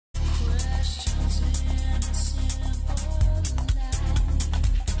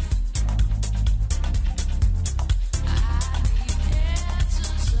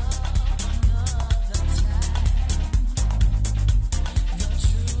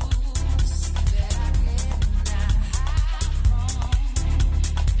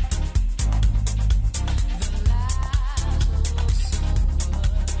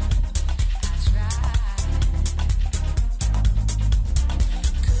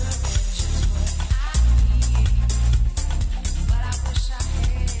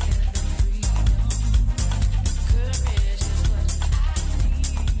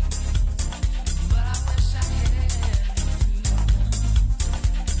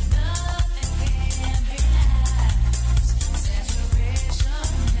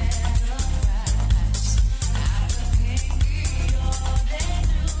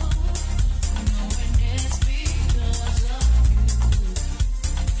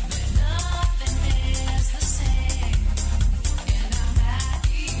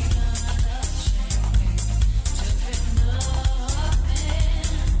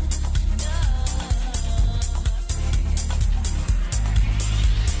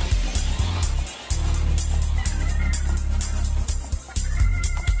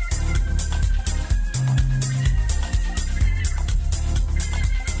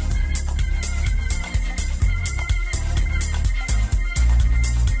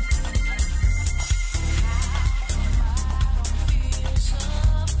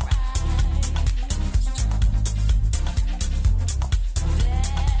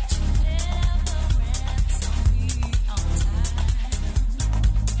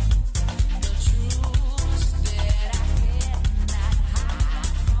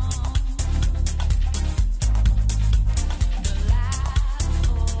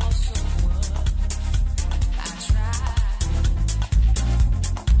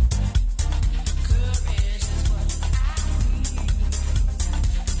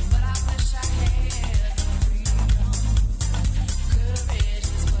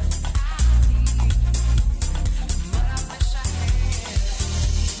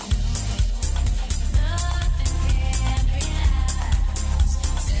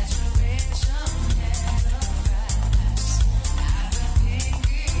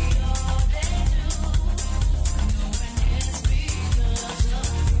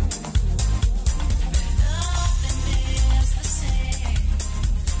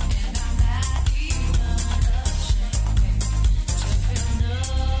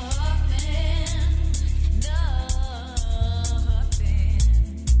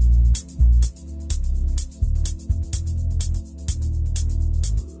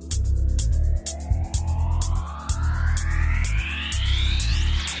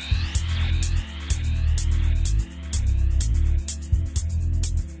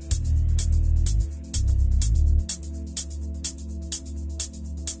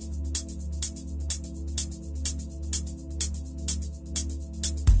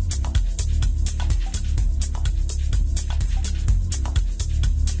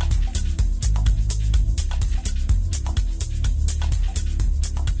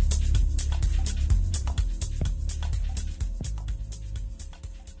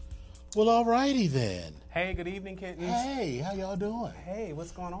Well, alrighty then. Hey, good evening, kittens. Hey, how y'all doing? Hey,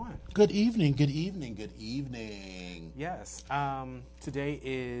 what's going on? Good evening, good evening, good evening. Yes. Today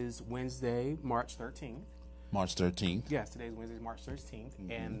is Wednesday, March 13th. March 13th. Yes, today is Wednesday, March 13th.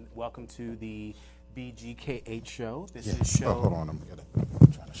 And welcome to the BGKH show. This is show. Oh, hold on, I'm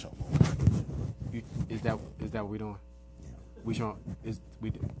trying to show more. Is that what we're doing? Yeah. We showing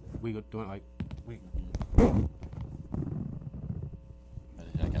we doing like we.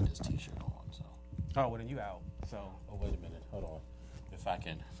 I got this T-shirt on, so. Oh, well then you out. So. Oh, wait a minute. Hold on. If I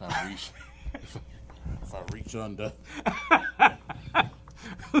reach, if I reach under.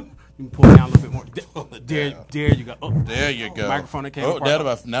 You can pull it down a little bit more. There you go. Oh, there you go. Microphone that came. Oh,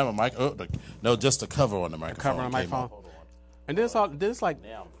 now my mic. Oh, no, just the cover on the microphone. Cover on the microphone. Hold on. And this like.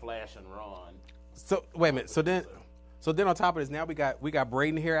 Now I'm flash and run. So wait a minute. So then on top of this, now we got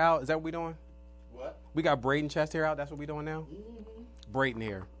braiding hair out. Is that what we doing? What? We got braiding chest hair out. That's what we doing now. Mm-hmm. Braiding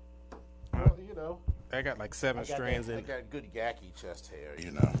hair. Well, you know, I got like seven strands I and got good yaki chest hair,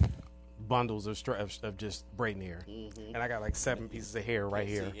 you know. bundles of just braiding hair, and I got like 7 pieces of hair right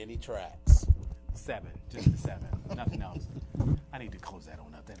here. See any tracks? 7, just the 7, nothing else. I need to close that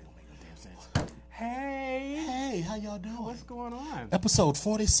on up. That don't make no damn sense. Hey, how y'all doing? what's going on? Episode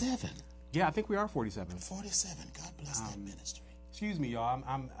 47. Yeah, I think we are 47. 47. God bless that ministry. Excuse me, y'all.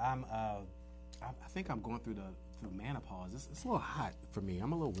 I think I'm going through menopause. It's a little hot for me.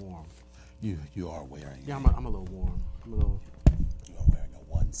 I'm a little warm. You are wearing. Yeah, I'm a little warm. You are wearing a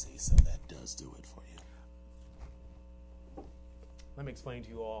onesie, so that does do it for you. Let me explain to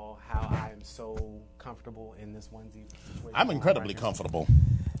you all how I am so comfortable in this onesie situation. I'm incredibly comfortable.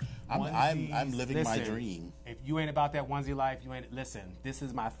 I'm living my Listen, dream. If you ain't about that onesie life, you ain't. Listen, this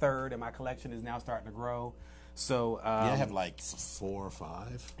is my 3rd, and my collection is now starting to grow. So I have like 4 or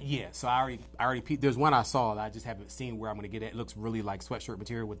 5. Yeah, so I already peeped. There's one I saw that I just haven't seen where I'm going to get it. It looks really like sweatshirt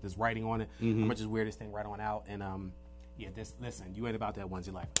material with this writing on it. I'm going to just wear this thing right on out. And listen, you ain't about that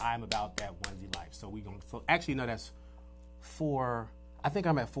onesie life. I'm about that onesie life. So actually, no, that's 4. I think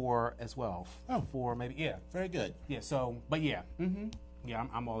I'm at 4 as well. Oh, 4 maybe. Yeah. Very good. Yeah. So, but yeah. Yeah,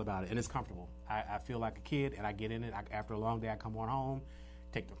 I'm all about it, and it's comfortable. I feel like a kid, and I get in it. After a long day, I come on home,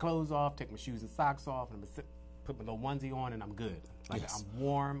 take the clothes off, take my shoes and socks off, and put my little onesie on, and I'm good. Like, yes. I'm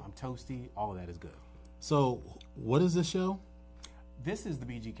warm, I'm toasty, all of that is good. So, what is this show? This is the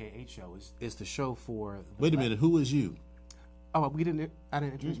BGKH show. It's the show for... Wait a minute, who is you? Oh, I didn't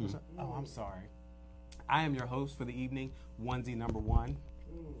introduce myself. Oh, I'm sorry. I am your host for the evening, onesie number 1.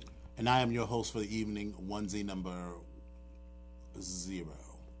 And I am your host for the evening, onesie number 0.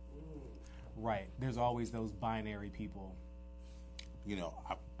 Right. There's always those binary people. You know,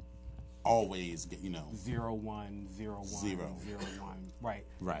 I always get, 0 1 0 1 0 1.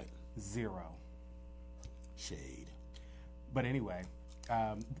 Right. 0. Shade. But anyway,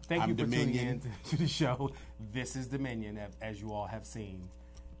 thank you for tuning in to the show. This is Dominion, as you all have seen,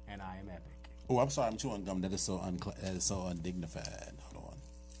 and I am Epic. Oh, I'm sorry, I'm chewing gum. That is so undignified. Hold on.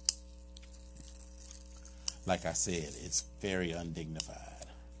 Like I said, it's very undignified.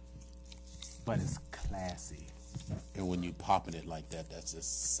 But it's classy. And when you popping it like that, that's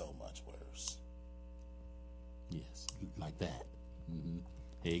just so much worse. Yes, like that.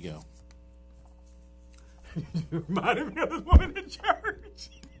 Here you go. You reminded me of this woman in church.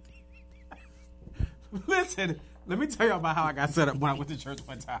 Listen, let me tell you about how I got set up when I went to church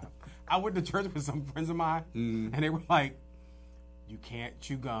one time. I went to church with some friends of mine, and they were like, "You can't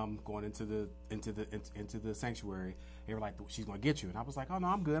chew gum going into the sanctuary." They were like, "She's gonna get you," and I was like, "Oh no,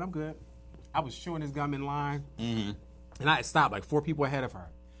 I'm good." I was chewing this gum in line, and I had stopped like 4 people ahead of her.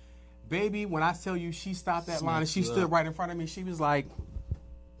 Baby, when I tell you she stopped that line and she stood right in front of me, she was like,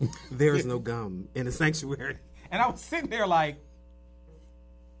 "There's no gum in the sanctuary," and I was sitting there like,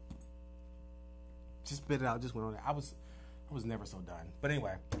 just spit it out, just went on there. I was never so done. But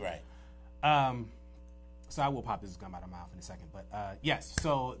anyway, right. So I will pop this gum out of my mouth in a second. But yes,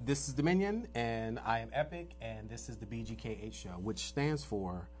 so this is Dominion, and I am Epic, and this is the BGKH show, which stands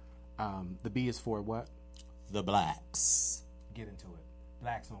for, the B is for what? The Blacks. Get into it.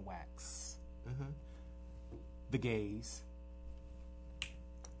 Blacks on wax. The gays.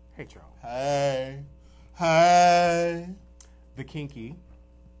 Hey, Charles. Hey. The kinky.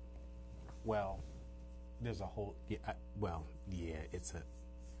 Well, there's a whole, it's a,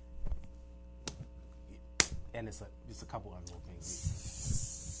 and it's a couple other little things.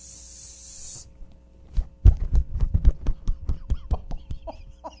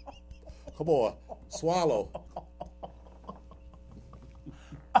 Come on, swallow.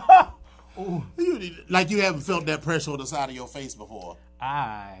 Like you haven't felt that pressure on the side of your face before.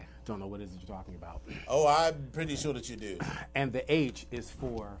 I don't know what it is that you're talking about. Oh, I'm pretty sure that you do. And the H is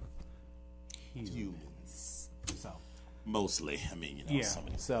for humans. So mostly, I mean, you know.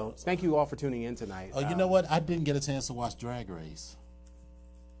 yeah. So thank you all for tuning in tonight. Oh, you know what? I didn't get a chance to watch Drag Race.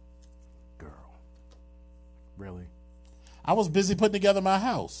 Girl, really? I was busy putting together my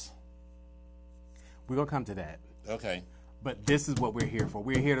house. We're gonna come to that. Okay. But this is what we're here for.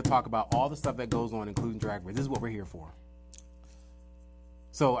 We're here to talk about all the stuff that goes on, including Drag Race. This is what we're here for.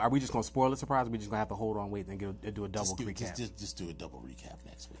 So, are we just going to spoil the surprise? Or are we just going to have to hold on, wait, and do a double recap? Just do a double recap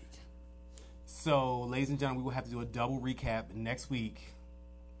next week. So, ladies and gentlemen, we will have to do a double recap next week.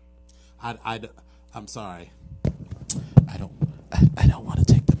 I'm sorry. I don't want to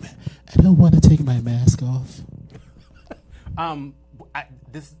take I don't want to take my mask off.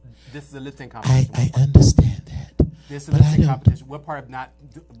 This is a lip sync competition. I understand that. This is a lip sync competition. What part of not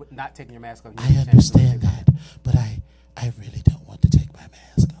taking your mask off? I understand that, but I really don't want to take my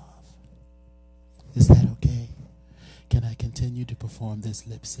mask off. Is that okay? Can I continue to perform this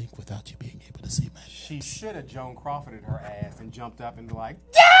lip sync without you being able to see my lips? She should have Joan Crawforded her ass and jumped up and be like,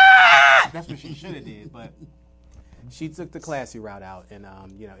 yeah! That's what she should have did, but she took the classy route out, and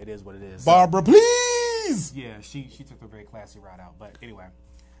you know, it is what it is. Barbara, please! Yeah, she took the very classy route out, but anyway.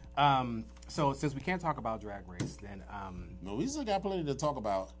 So since we can't talk about Drag Race, then no, we still got plenty to talk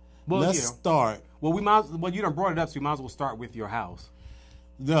about. Well, Let's start. Well, you done brought it up, so we might as well start with your house.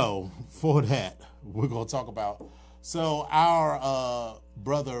 No, for that, we're gonna talk about. So our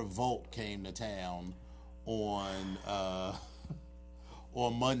brother Volt came to town on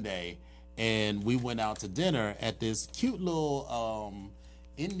Monday, and we went out to dinner at this cute little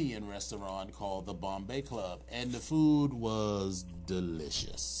Indian restaurant called the Bombay Club, and the food was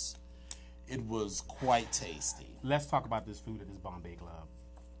delicious. It was quite tasty. Let's talk about this food at this Bombay Club.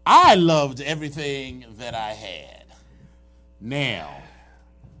 I loved everything that I had. Now,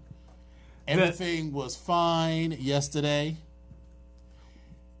 everything was fine yesterday.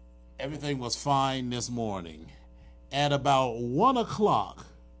 Everything was fine this morning. At about 1 o'clock,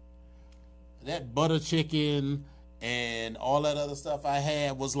 that butter chicken and all that other stuff I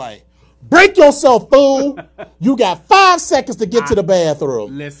had was like, break yourself, fool. You got 5 seconds to get to the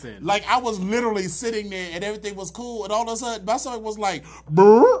bathroom. Listen. Like, I was literally sitting there and everything was cool, and all of a sudden my stomach was like,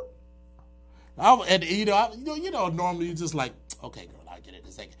 brr. Normally you're just like, okay, girl, I'll get it in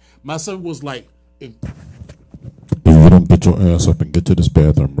a second. My son was like, if you don't get your ass up and get to this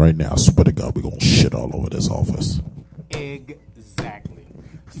bathroom right now, I swear to God, we're going to shit all over this office. Exactly.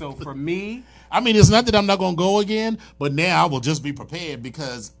 So for me, I mean, it's not that I'm not going to go again, but now I will just be prepared,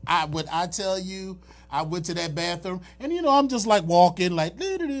 because I tell you, I went to that bathroom and, I'm just like walking like,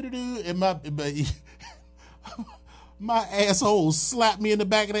 and my asshole slapped me in the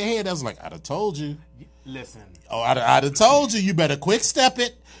back of the head. I was like, I'd have told you. Listen. Oh, I'd have told you. You better quick step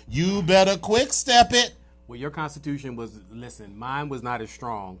it. You better quick step it. Well, your constitution was, listen, mine was not as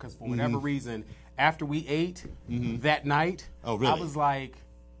strong, because for whatever reason, after we ate that night, oh, really? I was like,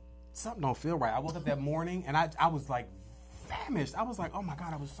 something don't feel right. I woke up that morning and I was like famished. I was like, oh my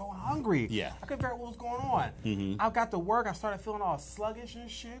God, I was so hungry. Yeah. I couldn't figure out what was going on. I got to work, I started feeling all sluggish and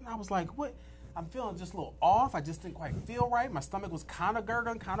shit, and I was like, what? I'm feeling just a little off. I just didn't quite feel right. My stomach was kind of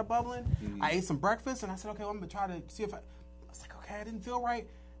gurgling, kind of bubbling. I ate some breakfast and I said, okay, well, I'm going to try to see if I was like, okay, I didn't feel right.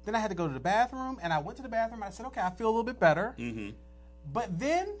 Then I had to go to the bathroom, and I went to the bathroom and I said, okay, I feel a little bit better. But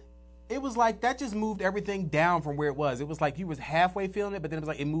then it was like that just moved everything down from where it was. It was like you was halfway feeling it, but then it was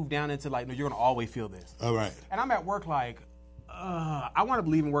like it moved down into like, no, you're going to always feel this. All right. And I'm at work like, I wanted to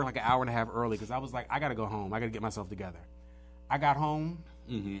leave and work like an hour and a half early, because I was like, I got to go home. I got to get myself together. I got home.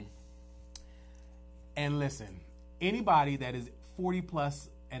 And listen, anybody that is 40 plus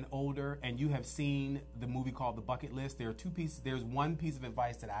and older, and you have seen the movie called The Bucket List, there are two pieces. There's one piece of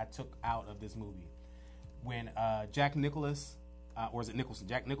advice that I took out of this movie. When Jack Nicholson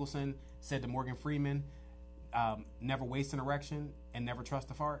said to Morgan Freeman, never waste an erection and never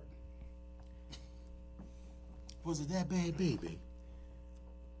trust a fart. Was it that bad, baby?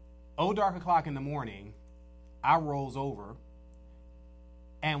 Oh, dark o'clock in the morning, I rolls over,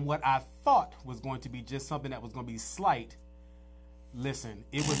 and what I thought was going to be just something that was going to be slight, listen,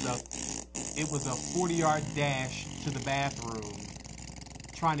 it was a 40-yard dash to the bathroom,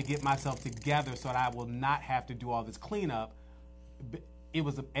 trying to get myself together so that I will not have to do all this cleanup.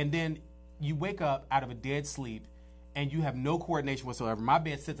 And then you wake up out of a dead sleep, and you have no coordination whatsoever. My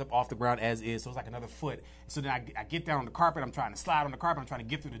bed sits up off the ground as is, so it's like another foot. So then I get down on the carpet. I'm trying to slide on the carpet. I'm trying to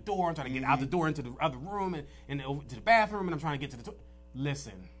get through the door. I'm trying to get out the door into the other room and over to the bathroom, and I'm trying to get to the door.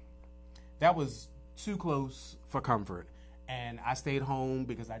 Listen, that was too close for comfort. And I stayed home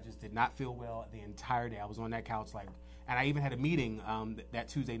because I just did not feel well the entire day. I was on that couch and I even had a meeting that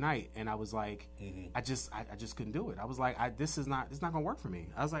Tuesday night, and I was like, I just couldn't do it. I was like, it's not gonna work for me.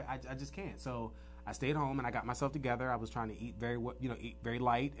 I was like, I just can't. So I stayed home and I got myself together. I was trying to eat eat very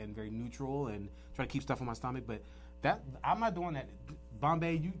light and very neutral and try to keep stuff on my stomach. But I'm not doing that.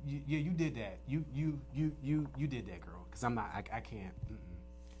 Bombay, you did that. You did that, girl. Because I'm not. I can't.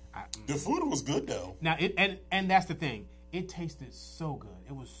 The food was good though. Now and that's the thing. It tasted so good.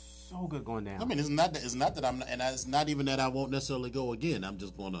 It was so good going down. I mean, it's not that I'm, and it's not even that I won't necessarily go again. I'm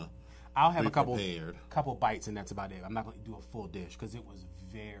just gonna. I'll have a couple bites, and that's about it. I'm not going to do a full dish because it was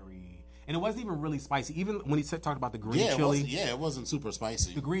very, and it wasn't even really spicy. Even when he talked about the green chili, it wasn't super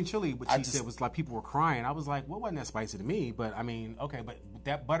spicy. The green chili, which he said was like people were crying. I was like, well, it wasn't that spicy to me, but I mean, okay, but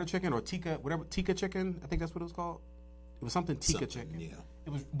that butter chicken or tikka chicken, I think that's what it was called. It was something chicken. Yeah.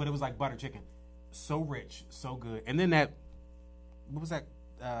 It was like butter chicken, so rich, so good. And then what was that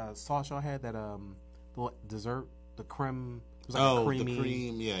sauce y'all had? That little dessert, the creme. It was like a creamy. The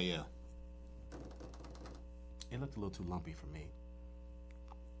cream, yeah. It looked a little too lumpy for me.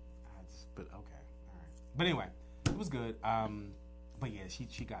 But okay, all right. But anyway, it was good. But yeah,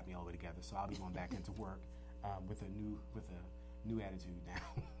 she got me all the way together. So I'll be going back into work with a new attitude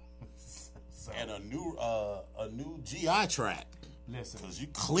now. And a new GI tract. Listen, because you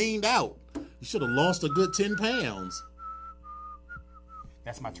cleaned out. You should have lost a good 10 pounds.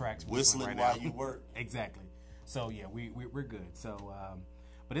 That's my tracks. Whistling right while now. you work. Exactly. So yeah, we're good. So.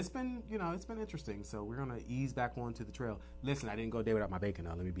 But it's been interesting. So we're gonna ease back onto the trail. Listen, I didn't go a day without my bacon.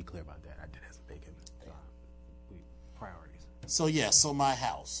 Now let me be clear about that. I did have some bacon. Priorities. So my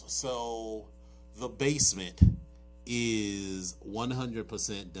house. So the basement is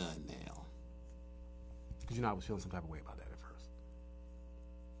 100% done now. Because I was feeling some type of way about that at first.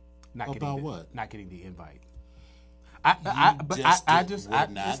 Not getting the invite.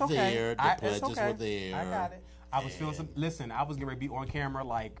 It's okay. The pledges were there. I got it. I was feeling listen, I was getting ready to be on camera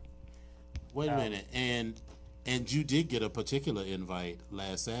like. Wait a minute. And you did get a particular invite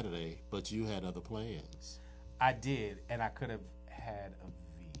last Saturday, but you had other plans. I did, and I could have had a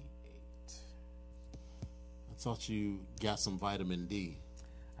V8. I thought you got some vitamin D.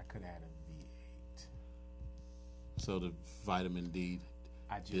 I could have had a V8. So the vitamin D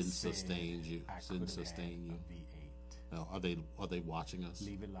didn't sustain you. Didn't sustain you. A V8. No, are they watching us?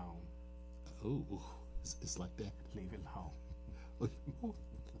 Leave it alone. Ooh. It's like that. Leave it alone.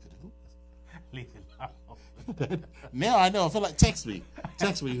 Leave it alone. Now I know. I feel like text me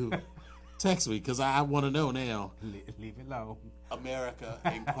because I want to know now. Leave it alone. America,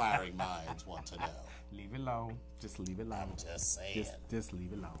 inquiring minds want to know. Leave it alone. Just leave it alone. I'm just saying. Just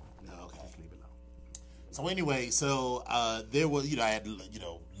leave it alone. Okay. Just leave it alone. So anyway, there was, I had,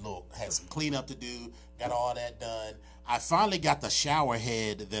 had some cleanup to do, got all that done. I finally got the shower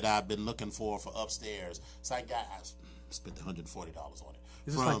head that I've been looking for upstairs. So I spent $140 on it.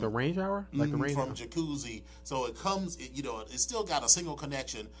 Is this like the rain shower? Like the rain from Jacuzzi. So it comes, it's still got a single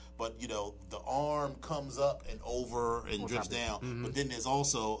connection, but the arm comes up and over and drips down. Mm-hmm. But then there's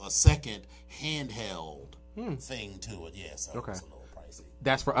also a second handheld thing to it. Yeah, so it's a little pricey.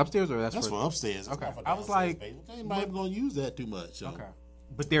 That's for upstairs or that's for upstairs? It's not for I was like, they might be going to use that too much. So. Okay.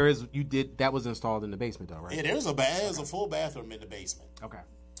 But that was installed in the basement though, right? Yeah, there's a full bathroom in the basement. Okay,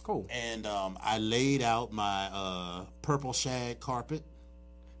 cool. And I laid out my purple shag carpet.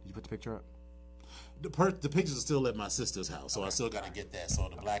 Did you put the picture up? The pictures are still at my sister's house, so I still got to get that. So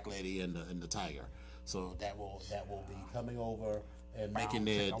the black lady and the tiger. So that will be coming over and making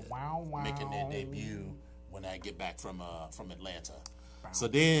their debut when I get back from Atlanta. So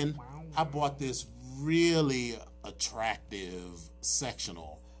then I bought this really attractive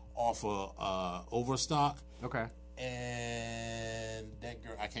sectional off of Overstock. Okay. And that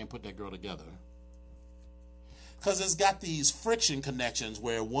girl, I can't put that girl together. Because it's got these friction connections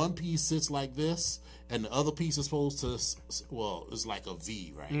where one piece sits like this and the other piece is supposed to, it's like a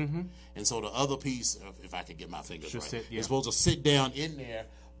V, right? Mm-hmm. And so the other piece, if I could get my fingers right, it's supposed to sit down in there,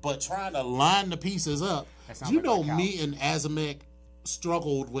 but trying to line the pieces up. Me and Azamek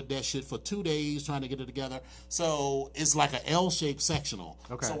struggled with that shit for 2 days trying to get it together. So it's like an L-shaped sectional.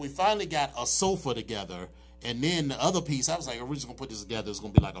 Okay. So we finally got a sofa together, and then the other piece, I was like, we're just going to put this together. It's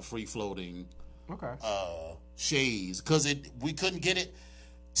going to be like a free-floating shades, because we couldn't get it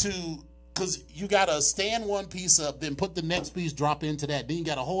to, because you got to stand one piece up, then put the next piece, drop into that. Then you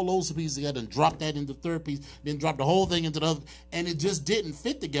got a whole load of pieces together and drop that into the third piece, then drop the whole thing into the other, and it just didn't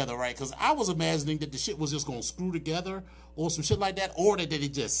fit together right, because I was imagining that the shit was just going to screw together or some shit like that, or that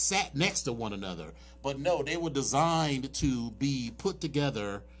it just sat next to one another. But no, they were designed to be put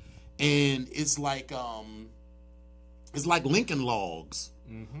together, and it's like It's like Lincoln Logs,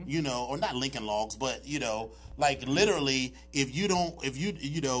 you know, or not Lincoln Logs, but you know, like literally, if you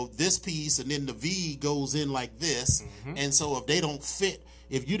this piece and then the V goes in like this, and so if they don't fit,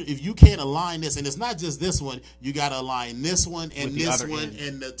 if you can't align this, and it's not just this one, you got to align this one and this one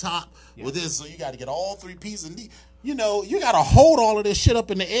and the top with this, so you got to get all three pieces. And you know, you got to hold all of this shit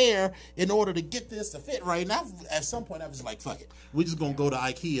up in the air in order to get this to fit right. And at some point, I was just like, fuck it. We're just going to go to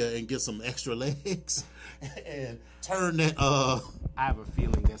IKEA and get some extra legs and turn that. I have a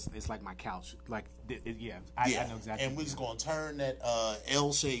feeling it's like my couch. Like, I know exactly. And we're just going to turn that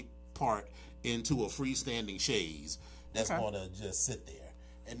L-shaped part into a freestanding chaise that's going to just sit there.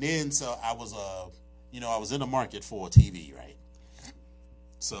 And then, so I was, I was in the market for a TV, right?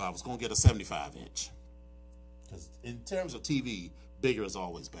 So I was going to get a 75-inch. Because in terms of TV, bigger is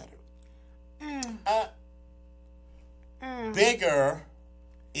always better. Bigger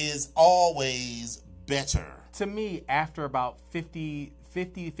is always better. To me, after about 50,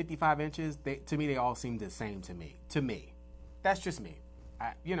 55 inches, they all seem the same to me. To me. That's just me.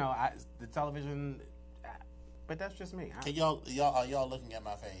 The television, but that's just me. Are y'all looking at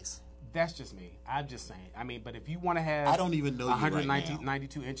my face? That's just me. I'm just saying. I mean, but if you want to have, I don't even know you right now.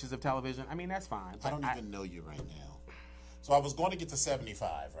 92 inches of television, I mean, that's fine. I don't even know you right now. So I was going to get to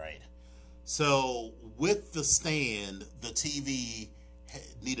 75, right? So with the stand, the TV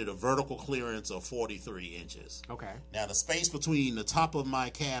needed a vertical clearance of 43 inches. Okay. Now the space between the top of my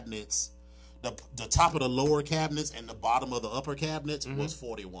cabinets, the top of the lower cabinets and the bottom of the upper cabinets was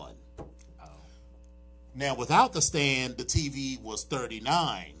 41. Oh. Now without the stand, the TV was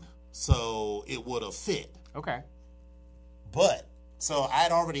 39. So it would have fit. Okay. But, so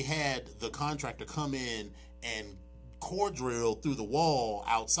I'd already had the contractor come in and core drill through the wall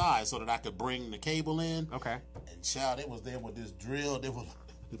outside so that I could bring the cable in. Okay. And child, it was there with this drill. They were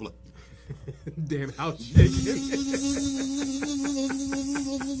like, damn house shaking.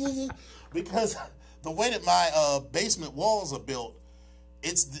 Because the way that my basement walls are built,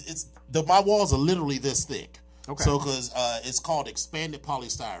 my walls are literally this thick. Okay. So, because it's called expanded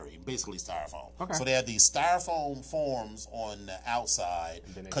polystyrene, basically styrofoam. Okay. So they have these styrofoam forms on the outside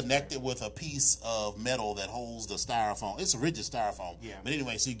connected with a piece of metal that holds the styrofoam. It's a rigid styrofoam. Yeah. But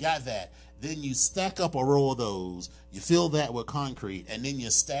anyway, so you got that. Then you stack up a row of those. You fill that with concrete, and then you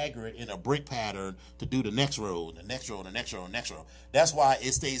stagger it in a brick pattern to do the next row, the next row, the next row, the next row. That's why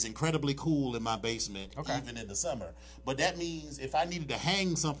it stays incredibly cool in my basement, even in the summer. But that means if I needed to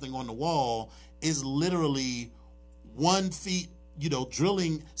hang something on the wall, it's literally 1 feet,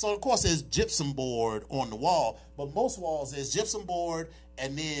 drilling. So, of course, there's gypsum board on the wall, but most walls there's gypsum board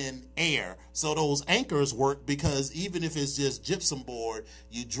and then air. So those anchors work because even if it's just gypsum board,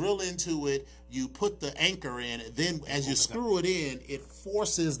 you drill into it, you put the anchor in, then as you screw it in, it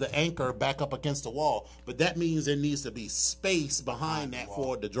forces the anchor back up against the wall. But that means there needs to be space behind that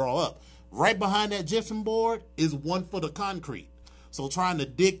for it to draw up. Right behind that gypsum board is 1 foot of concrete. So trying to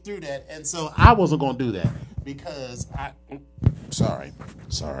dig through that, and so I wasn't going to do that because sorry.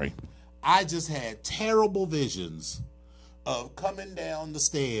 I just had terrible visions of coming down the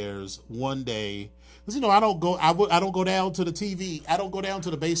stairs one day. Because, I don't go down to the TV. I don't go down to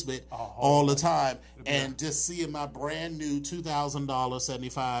the basement all the time and just seeing my brand new $2,000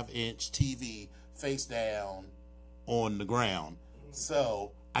 75-inch TV face down on the ground.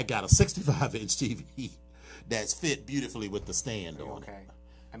 So I got a 65-inch TV. That's fit beautifully with the stand on it. Okay.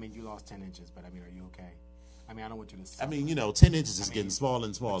 I mean, you lost 10 inches, but I mean, are you okay? I mean, I don't want you to suffer. I mean, 10 inches is getting smaller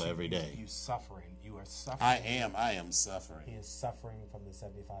and smaller every day. You're suffering. You are suffering. I am suffering. He is suffering from the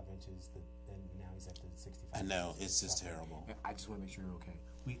 75 inches, and now he's at the 65. I know. It's just terrible. I just want to make sure you're okay.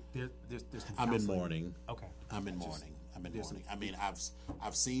 There's I'm in mourning. Okay. I'm in mourning. I mean,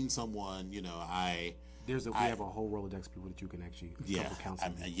 I've seen someone, we have a whole Rolodex people that you can actually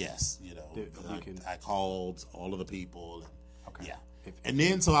counsel. Yes, I called all of the people. Okay. Yeah. And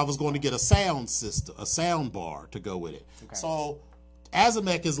then so I was going to get a sound system, a sound bar to go with it. Okay. So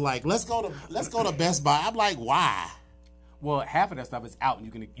Azamek is like, let's go to Best Buy. I'm like, why? Well, half of that stuff is out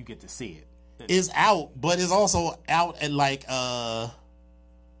and you get to see it. It's out, but it's also out at like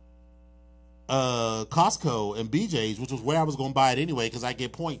Costco and BJ's, which was where I was going to buy it anyway, because I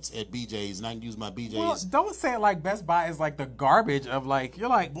get points at BJ's and I can use my BJ's. Well, don't say it like Best Buy is like the garbage of like, you're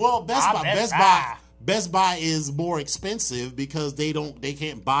like, well, Best Buy is more expensive because they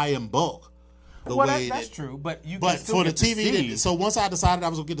can't buy in bulk. That's true, but you can still for get the TV. See. So once I decided I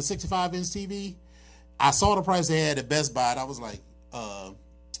was going to get the 65-inch TV, I saw the price they had at Best Buy and I was like,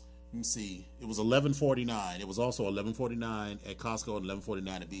 Let me see. It was $11.49. It was also $11.49 at Costco and $11.49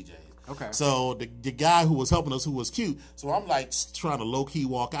 at BJ's. Okay. So the guy who was helping us, who was cute, so I'm like trying to low key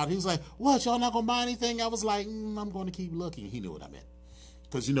walk out. He was like, "What? Y'all not gonna buy anything?" I was like, "I'm going to keep looking." He knew what I meant.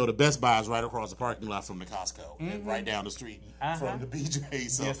 Because, you know, the Best Buy is right across the parking lot from the Costco and right down the street from the BJ.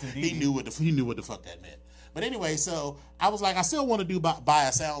 So yes, he knew what the fuck that meant. But anyway, so I was like, I still want to buy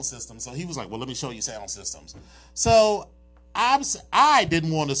a sound system. So he was like, well, let me show you sound systems. So I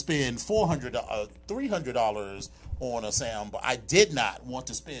didn't want to spend $300 on a sound bar. I did not want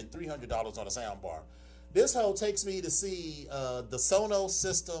to spend $300 on a sound bar. This hoe takes me to see the Sonos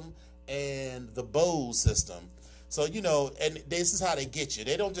system and the Bose system. So, you know, and this is how they get you.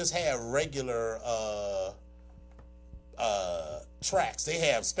 They don't just have regular tracks. They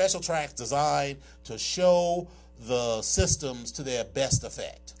have special tracks designed to show the systems to their best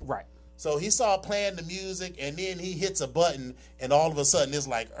effect. Right. So he started playing the music, and then he hits a button, and all of a sudden it's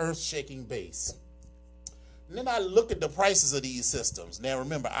like earth-shaking bass. And then I look at the prices of these systems. Now,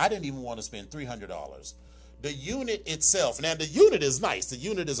 remember, I didn't even want to spend $300. The unit itself, now the unit is nice. The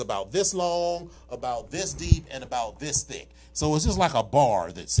unit is about this long, about this deep, and about this thick. So it's just like a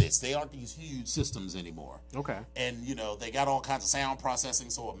bar that sits. They aren't these huge systems anymore. Okay. And, you know, they got all kinds of sound processing,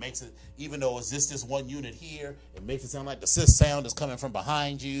 so it makes it, even though it's just this one unit here, it makes it sound like the sound is coming from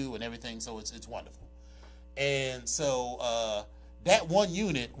behind you and everything, so it's wonderful. And so that one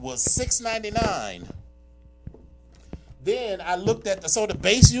unit was $699. Then I looked at the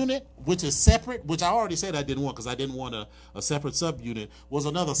bass unit, which is separate, which I already said I didn't want because I didn't want a separate subunit, was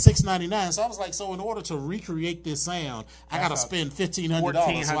another $699. So I was like, so in order to recreate this sound, I got to spend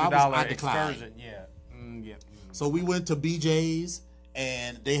 $1,500. So I declined. Yeah. So we went to BJ's,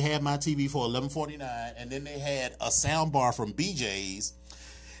 and they had my TV for $11.49, and then they had a sound bar from BJ's.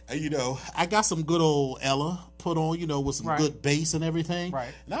 You know, I got some good old Ella put on, you know, with some good bass and everything.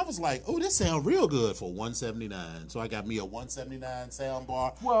 Right. And I was like, oh, this sound real good for $179. So I got me a $179 sound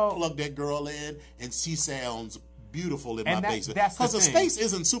bar, plugged that girl in, and she sounds beautiful in my basement. Because the space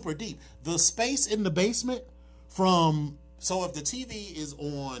isn't super deep. The space in the basement so if the TV is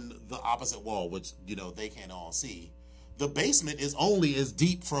on the opposite wall, which, you know, they can't all see, the basement is only as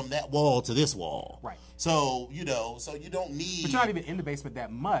deep from that wall to this wall. Right. So, you know, so you don't need... But you're not even in the basement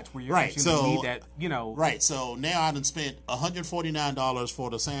that much where you're actually need that, you know... Right, so now I done spent $149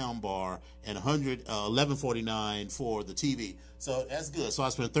 for the sound bar and $11.49 for the TV. So that's good. So I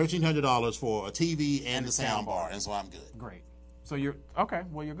spent $1,300 for a TV and the sound bar, and so I'm good. Great. So you're... Okay,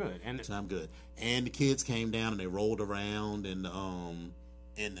 well, you're good. And so I'm good. And the kids came down and they rolled around and...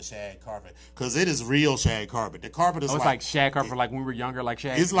 in the shag carpet, because it is real shag carpet. The carpet is like shag carpet, like when we were younger, like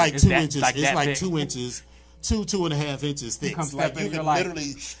shag. It's like 2 inches. It's like 2 inches, 2.5 inches thick. Like you can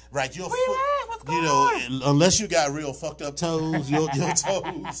literally, right? Your foot, you know, unless you got real fucked up toes, your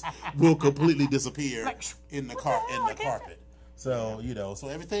toes will completely disappear in the carpet. So you know, so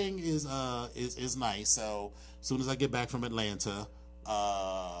everything is nice. So as soon as I get back from Atlanta,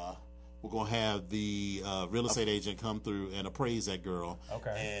 we're going to have the real estate agent come through and appraise that girl.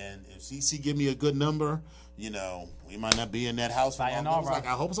 Okay. And if she give me a good number, you know, we might not be in that house for long. I was like,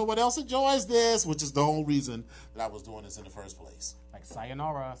 I hope someone else enjoys this, which is the whole reason that I was doing this in the first place. Like,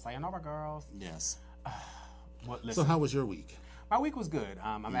 sayonara girls. Yes. Well, so how was your week? My week was good.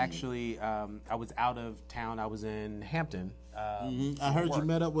 I'm actually, I was out of town. I was in Hampton. I heard you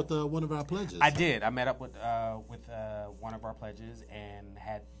met up with one of our pledges. I did. I met up with one of our pledges and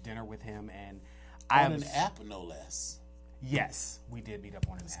had dinner with him. And on an app, no less. Yes, we did meet up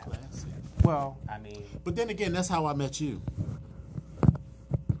on an app. Classic. Well, I mean... But then again, that's how I met you.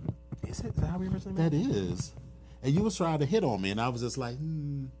 Is it? Is that how we originally met? That is. And you was trying to hit on me, and I was just like,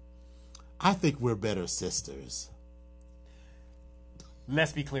 I think we're better sisters.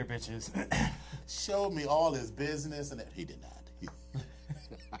 Let's be clear, bitches. Showed me all his business, and he did not.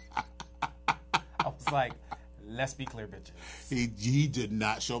 I was like, let's be clear, bitches. He did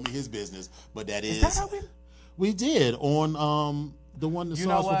not show me his business, but that is that how we did on the one that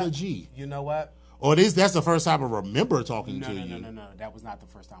starts with a G. You know what? Or that's the first time I remember talking to you. No. That was not the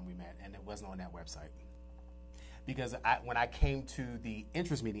first time we met, and it wasn't on that website. Because when I came to the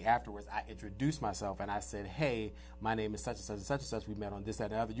interest meeting afterwards, I introduced myself and I said, hey, my name is such and such and such and such. We met on this, that,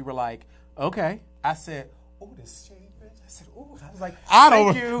 and the other. You were like, okay. I said, oh, this shade, bitch. I said, oh. I was like,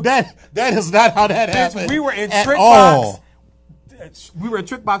 thank you. That is not how that happened. We were in TrickBox. We were in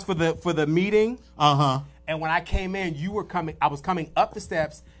TrickBox for the meeting. And when I came in, I was coming up the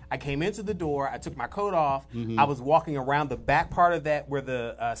steps. I came into the door. I took my coat off. I was walking around the back part of that where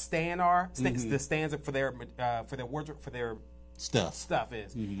the stand are. The stands for their wardrobe, for their stuff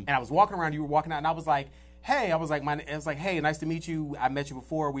is. And I was walking around. You were walking out, and I was like, hey, I was like, hey, nice to meet you. I met you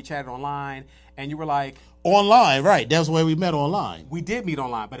before. We chatted online, and you were like, online, right? That's where we met online. We did meet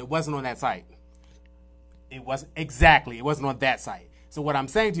online, but it wasn't on that site. It wasn't exactly. It wasn't on that site. So what I'm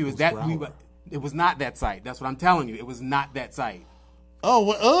saying to you is that it was not that site. That's what I'm telling you. It was not that site.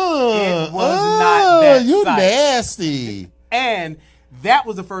 Oh, it was not that you site. Nasty. And that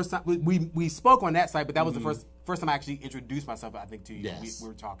was the first time we spoke on that site, but that was the first time I actually introduced myself. I think to you. Yes. We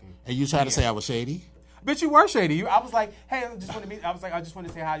were talking. And you tried to say I was shady. But you were shady. I was like, hey, I just want to meet. I was like, I just want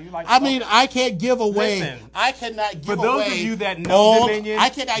to say hi. You like? I mean, I can't give away. Listen, I cannot give away. For those of you that know Dominion, I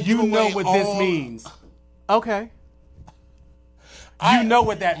cannot give away. You know what this means. Okay. You know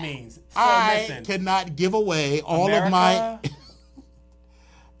what that means. So I cannot give away all of my.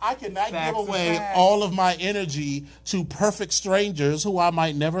 I cannot give away all of my energy to perfect strangers who I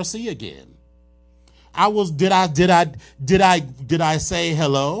might never see again. Did I say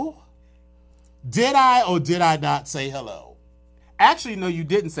hello? Did I or did I not say hello? Actually, no, you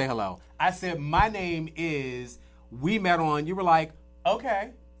didn't say hello. I said, my name is, we met on, you were like, okay.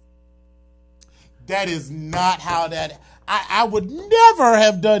 That is not how that, I would never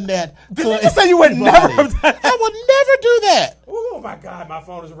have done that. Did you just say you would never have done that? I would never do that. Oh my God, my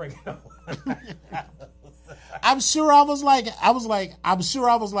phone is ringing. I'm sure I was like,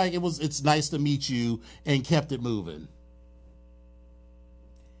 it's nice to meet you and kept it moving.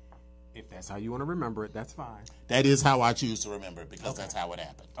 If that's how you want to remember it, that's fine. That is how I choose to remember it because that's how it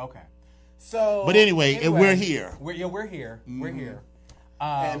happened. Okay. So, but anyway, we're here. We're here. Mm-hmm. We're here.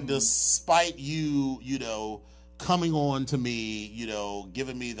 And despite you coming on to me,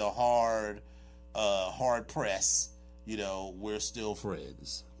 giving me the hard press, we're still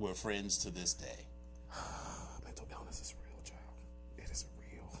friends. We're friends to this day. Mental illness is real, child. It is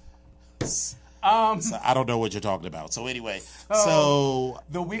real. So I don't know what you're talking about. So anyway, so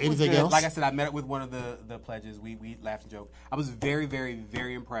the week was good. Like I said, I met up with one of the pledges. We laughed and joked. I was very, very,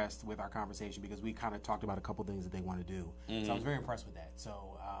 very impressed with our conversation because we kind of talked about a couple things that they want to do. Mm-hmm. So I was very impressed with that.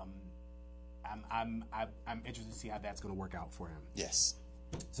 So I'm interested to see how that's going to work out for him. Yes.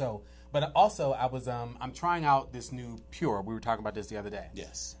 So, but also I was I'm trying out this new Pure. We were talking about this the other day.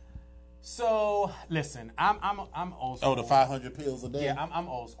 Yes. So listen, I'm old school. Oh, the 500 pills a day. Yeah, I'm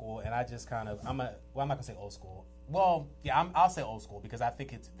old school, and I just kind of I'm not gonna say old school. Well, yeah, I'll say old school because I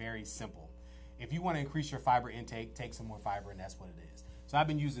think it's very simple. If you want to increase your fiber intake, take some more fiber, and that's what it is. So I've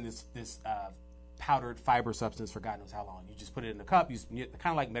been using this powdered fiber substance for God knows how long. You just put it in a cup, kind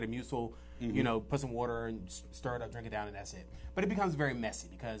of like Metamucil. Mm-hmm. Put some water and stir it up, drink it down, and that's it. But it becomes very messy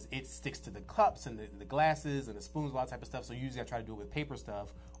because it sticks to the cups and the glasses and the spoons, all that type of stuff. So usually I try to do it with paper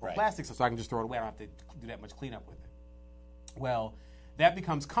stuff or plastic stuff so I can just throw it away. I don't have to do that much cleanup with it. Well, that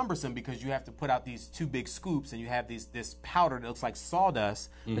becomes cumbersome because you have to put out these two big scoops and you have this powder that looks like sawdust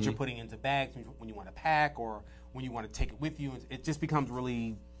that you're putting into bags when you want to pack or when you want to take it with you. It just becomes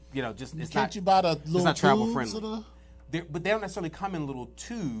really, Can't you buy the little it's not travel friendly. But they don't necessarily come in little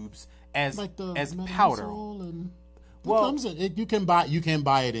tubes as Metamucil powder. Comes in, you can buy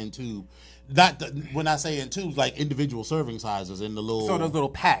it in tube. When I say in tubes, like individual serving sizes in the little. So those little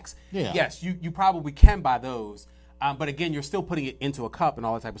packs. Yeah. Yes, you probably can buy those. But again, you're still putting it into a cup and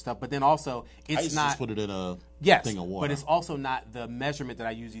all that type of stuff. But then also, it's I used not. To just put it in a thing of water. But it's also not the measurement that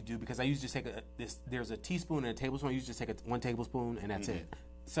I usually do because I usually just take there's a teaspoon and a tablespoon. I usually just take 1 tablespoon and that's it.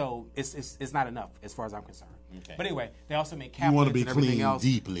 So it's not enough as far as I'm concerned. Okay. But anyway, they also make caplets and everything else.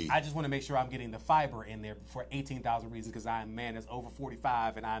 Deeply. I just want to make sure I'm getting the fiber in there for 18,000 reasons because I'm a man that's over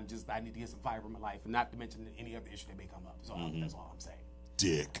 45 and I need to get some fiber in my life, and not to mention any other issue that may come up. So that's all I'm saying.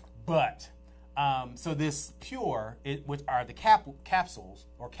 Dick. But so this Pure, which are the capsules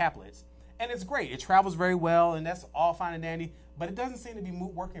or caplets, and it's great. It travels very well, and that's all fine and dandy. But it doesn't seem to be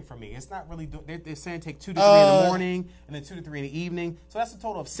working for me. It's not really. They're saying take 2 to 3 in the morning and then 2 to 3 in the evening. So that's a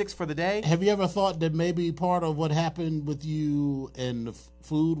total of 6 for the day. Have you ever thought that maybe part of what happened with you and the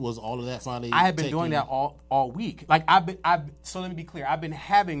food was all of that finally? I have been doing that all week. Like so let me be clear. I've been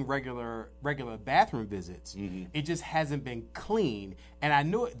having regular bathroom visits. Mm-hmm. It just hasn't been clean, and I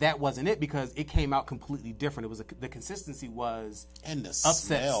knew that wasn't it because it came out completely different. It was the consistency was and the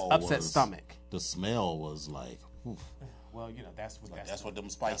upset stomach. The smell was like. Oof. Well, that's what them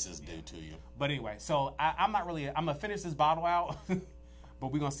spices do to you. But anyway, so I'm not really. I'm gonna finish this bottle out,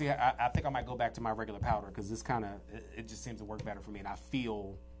 but we're gonna see. I think I might go back to my regular powder because this it just seems to work better for me, and I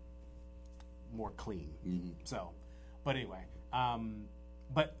feel more clean. Mm-hmm. So, but anyway,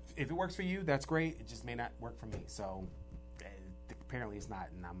 but if it works for you, that's great. It just may not work for me. So apparently it's not,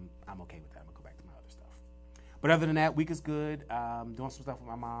 and I'm okay with that. I'm gonna go back to my other stuff. But other than that, week is good. Doing some stuff with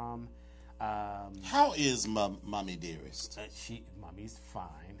my mom. How is mommy dearest? Mommy's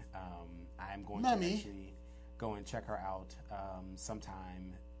fine. I'm going mommy, to actually. go and check her out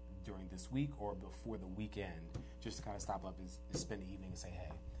sometime during this week or before the weekend, just to kind of stop up and spend the evening and say hey.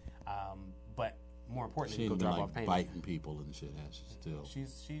 But more importantly, She go ain't been drop like off painting. biting people and shit. Has she still?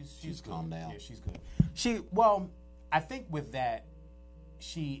 She's calmed good. down. Yeah, she's good. I think with that,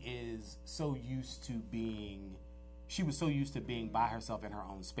 she is so used to being. She was so used to being by herself in her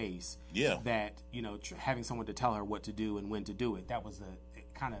own space. Yeah. That having someone to tell her what to do and when to do it. That was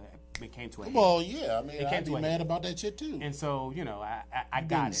it came to a head. Well, yeah. I mean, It came I'd to be a mad head. about that shit too. And so I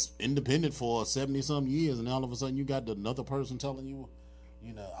got it. Independent for 70-some years, and all of a sudden you got another person telling you,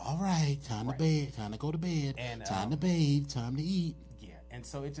 all right, time to bed, time to go to bed, And, time to bathe, time to eat. Yeah, and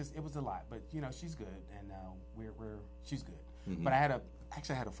so it was a lot, but she's good, and she's good. Mm-hmm. But I had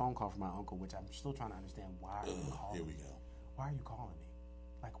a phone call from my uncle, which I'm still trying to understand why. Here we go. Why are you calling me?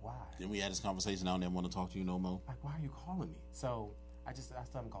 Like, why? Then we had this conversation. I don't ever want to talk to you no more. Like, why are you calling me? So I still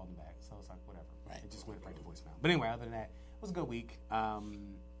haven't called him back. So it's like whatever. Right. It just went right to voicemail. But anyway, other than that, it was a good week. Yeah,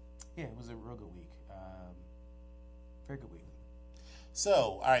 it was a real good week. Very good week.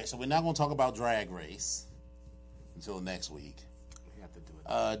 So, all right. So we're not going to talk about Drag Race until next week. We have to do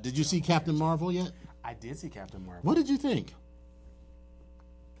it. Did you see Captain Marvel yet? I did see Captain Marvel. What did you think?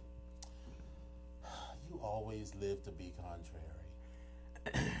 You always live to be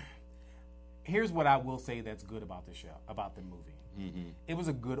contrary. Here's what I will say that's good about the show, about the movie. Mm-hmm. It was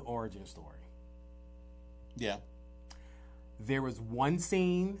a good origin story. Yeah. There was one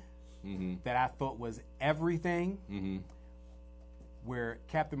scene that I thought was everything, where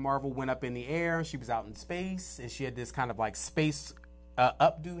Captain Marvel went up in the air. She was out in space, and she had this kind of like space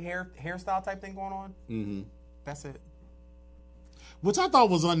updo hairstyle type thing going on. Mm-hmm. That's it. Which I thought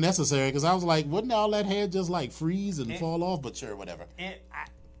was unnecessary because I was like, wouldn't all that hair just like freeze and fall off? But sure, whatever.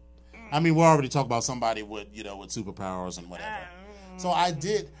 I mean, we're already talking about somebody with with superpowers and whatever. So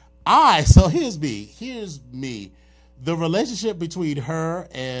here's me. The relationship between her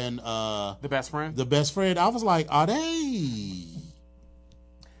and The best friend. I was like, are they?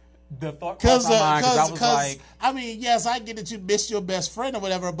 The thought crossed my mind because I was like, I mean, yes, I get that you missed your best friend or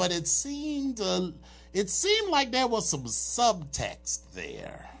whatever, but it seemed like there was some subtext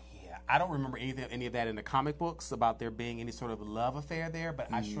there. yeah, I don't remember any of that in the comic books about there being any sort of love affair there, but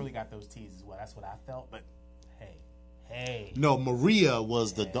I surely got those teased as well. That's what I felt. But hey, No, Maria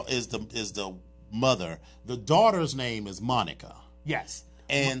was is the mother. The daughter's name is Monica. yes,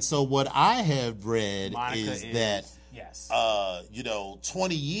 And so what I have read Monica is that yes,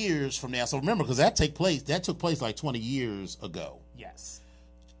 20 years from now. So remember, because that took place like 20 years ago. yes.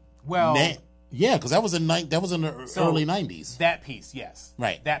 Well, yeah, because that was in the early 90s. That piece, yes,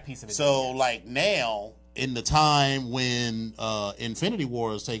 Right. That piece of it. So yes. like now, in the time when Infinity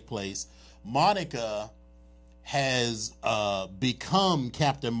Wars take place, Monica has become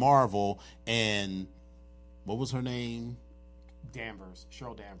Captain Marvel, and what was her name?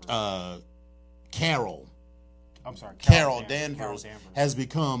 Cheryl Danvers. Carol. I'm sorry, Carol Danvers has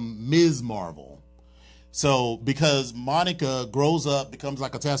become Ms. Marvel. So because Monica grows up, becomes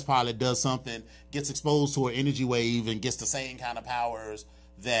like a test pilot, does something, gets exposed to her energy wave, and gets the same kind of powers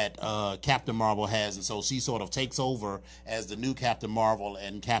that Captain Marvel has, and so she sort of takes over as the new Captain Marvel,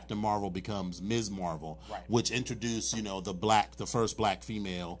 and Captain Marvel becomes Ms. Marvel, right. Which introduced the first black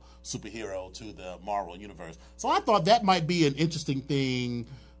female superhero to the Marvel universe. So I thought that might be an interesting thing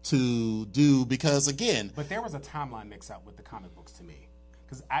to do because again, but there was a timeline mix-up with the comic books to me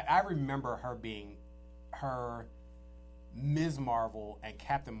because I remember her Ms. Marvel and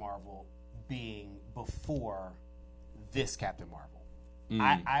Captain Marvel being before this Captain Marvel.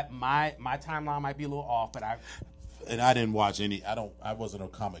 My timeline might be a little off, but I didn't watch any. I wasn't a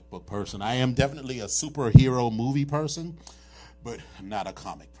comic book person. I am definitely a superhero movie person, but I'm not a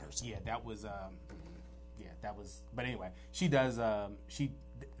comic person. Yeah, that was. But anyway, she does.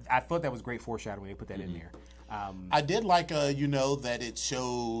 I thought that was great foreshadowing. They put that in there. I did like, that it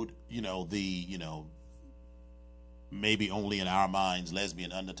showed, maybe only in our minds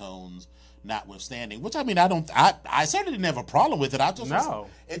lesbian undertones notwithstanding, which I mean, I certainly didn't have a problem with it.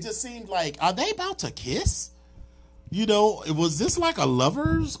 It just seemed like, are they about to kiss? Was this like a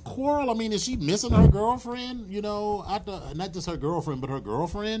lover's quarrel? I mean, is she missing her girlfriend, not just her girlfriend, but her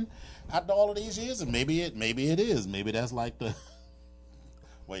girlfriend after all of these years? And maybe it is. Maybe that's like the,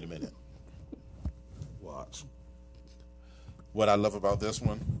 wait a minute. Watch. What I love about this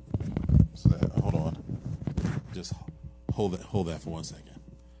one, hold on. Just hold that for 1 second.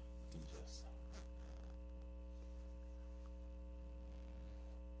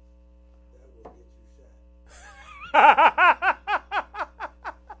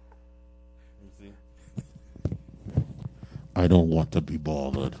 I don't want to be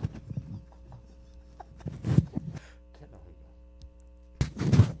bothered.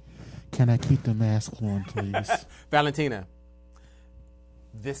 Can I keep the mask on, please? Valentina,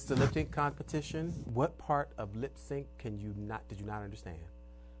 this the lip sync competition. What part of lip sync did you not understand?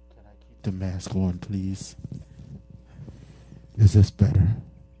 Can I keep the mask on, please? Is this better?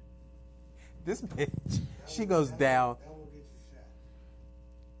 This bitch, she goes down.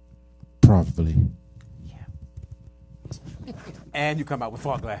 Probably. Yeah. And you come out with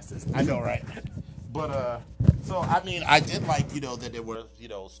fog glasses. I know, right? But so I mean, I did like that there were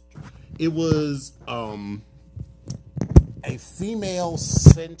it was a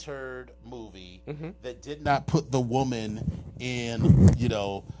female-centered movie that did not put the woman in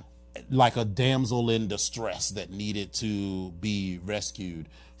like a damsel in distress that needed to be rescued.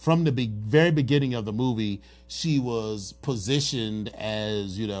 From the very beginning of the movie, she was positioned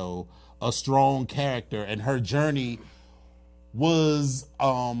as a strong character, and her journey was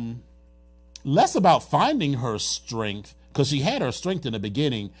less about finding her strength, because she had her strength in the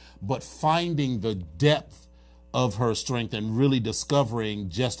beginning, but finding the depth of her strength and really discovering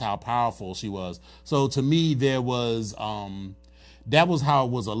just how powerful she was. So to me, there was that was how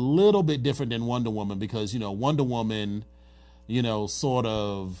it was a little bit different than Wonder Woman, because Wonder Woman sort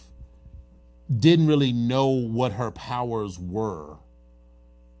of didn't really know what her powers were.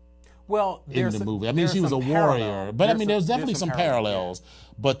 Well, in the movie, I mean, she was a warrior, but I mean, there's definitely some parallels.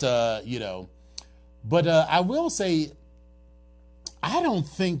 Yeah. But I will say, I don't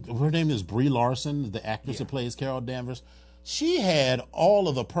think her name is Brie Larson, the actress who plays Carol Danvers. She had all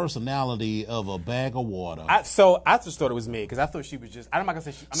of the personality of a bag of water. I just thought it was me, because I thought she was just. I'm not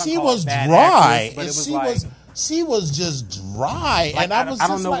gonna say she was dry, actress, but she was just dry, like, and I was I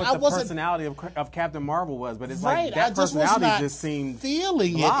just don't know like, what the personality of Captain Marvel was, but it's right, like that personality just seemed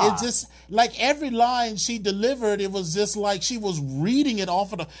feeling blah. it. It just like every line she delivered, it was just like she was reading it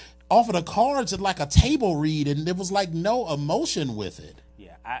off of the cards at like a table read, and there was like no emotion with it.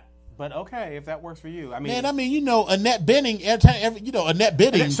 But okay, if that works for you, Annette Bening. Annette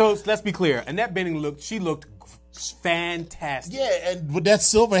Bening. So let's be clear. Annette Bening looked fantastic. Yeah, and with that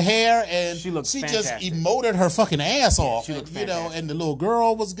silver hair, and she fantastic. Just emoted her fucking ass off. She looked fantastic. And the little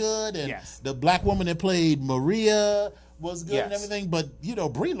girl was good, and the black woman that played Maria was good and everything. But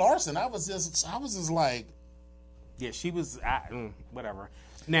Brie Larson, I was just like, yeah, she was whatever.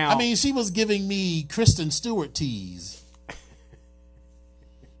 Now, I mean, she was giving me Kristen Stewart tease.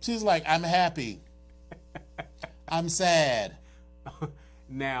 She's like, I'm happy. I'm sad.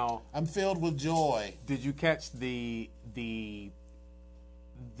 Now, I'm filled with joy. Did you catch they gave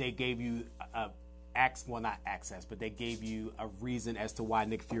you not access, but they gave you a reason as to why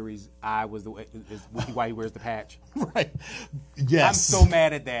Nick Fury's eye was why he wears the patch? Right. Yes. I'm so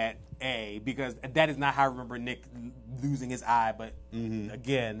mad at that, because that is not how I remember Nick losing his eye, but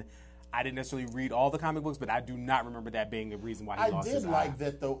again, I didn't necessarily read all the comic books, but I do not remember that being the reason why he lost his eye. I did like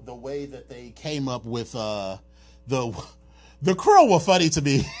that the way that they came up with the Krill were funny to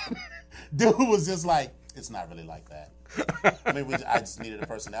me. Dude was just like, it's not really like that. I mean, I just needed a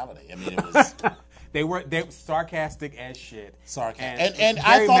personality. I mean, it was. They were sarcastic as shit. Sarcastic, and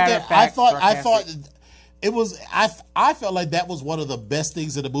I thought it was. I felt like that was one of the best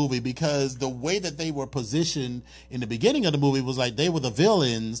things in the movie, because the way that they were positioned in the beginning of the movie was like they were the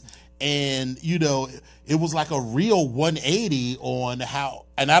villains. And, it was like a real 180 on how,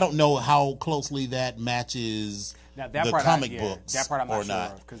 and I don't know how closely that matches the comic books that part I'm not or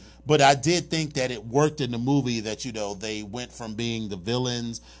not. Sure of, but I did think that it worked in the movie that, they went from being the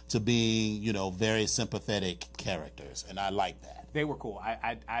villains to being, very sympathetic characters. And I like that. They were cool.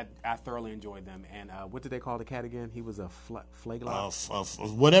 I thoroughly enjoyed them. And what did they call the cat again? He was a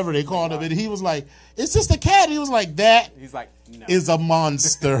flagelot? Whatever they called him. And he was like, it's just a cat. He was like, that He's like, no. is a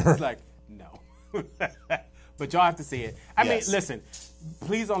monster. He's like, no. But y'all have to see it. I mean, listen,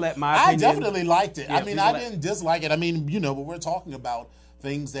 please don't let my opinion. I definitely liked it. I mean, I didn't dislike it. I mean, but we're talking about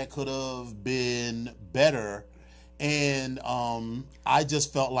things that could have been better. And I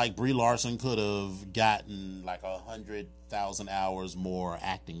just felt like Brie Larson could have gotten like 100,000 hours more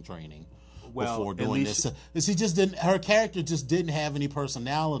acting training before doing this. She just didn't. Her character just didn't have any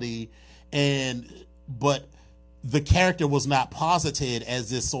personality, but the character was not posited as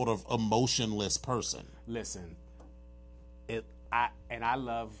this sort of emotionless person. Listen, I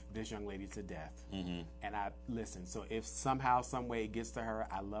love this young lady to death, and listen. So if somehow, some way it gets to her,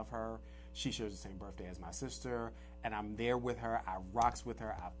 I love her. She shares the same birthday as my sister, and I'm there with her. I rocks with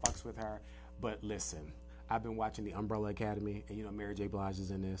her. I fucks with her. But listen, I've been watching The Umbrella Academy, and Mary J. Blige is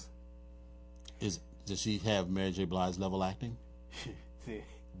in this. Does she have Mary J. Blige level acting?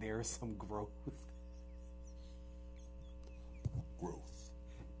 There is some growth.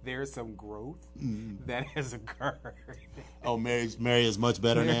 there's some growth that has occurred. Oh, Mary is much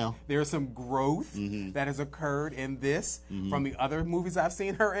better now. There's some growth that has occurred in this from the other movies I've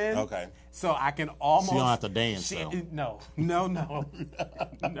seen her in. Okay. So I can almost... She don't have to dance, though. No.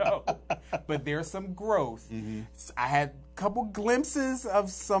 But there's some growth. I had a couple glimpses of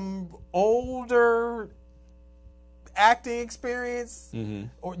some older acting experience,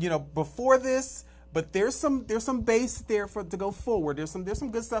 or before this. But there's some base there to go forward. There's some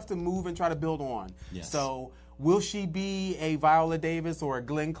good stuff to move and try to build on. Yes. So will she be a Viola Davis or a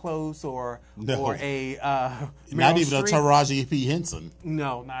Glenn Close or a Meryl not even Streep? a Taraji P. Henson?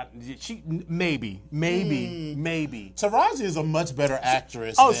 No, not she. Maybe. Taraji is a much better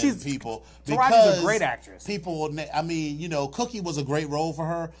actress than people. Taraji's a great actress. People, I mean, Cookie was a great role for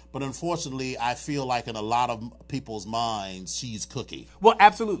her, but unfortunately, I feel like in a lot of people's minds, she's Cookie. Well,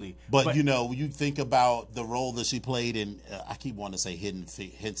 absolutely. But you think about the role that she played in. I keep wanting to say Hidden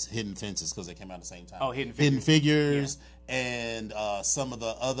Fences because they came out at the same time. Oh, Hidden Figures. And some of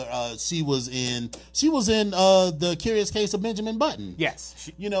the other she was in The Curious Case of Benjamin Button. Yes.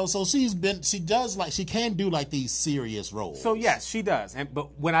 So she can do like these serious roles. So yes, she does.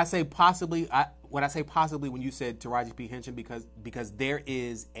 But when I say possibly, when you said Taraji P. Henson, because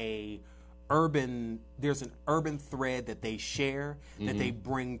there's an urban thread that they share that they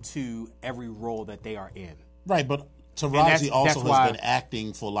bring to every role that they are in. Right, but Taraji also has been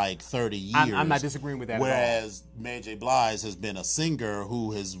acting for like 30 years. I'm not disagreeing with that at all. Whereas Mary J. Blige has been a singer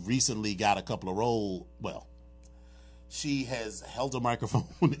who has recently got a couple of roles. Well, she has held a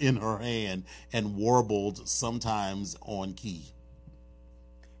microphone in her hand and warbled sometimes on key.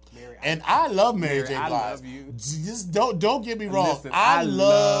 And I love Mary J. Blige. I love you. Just don't get me wrong. Listen, I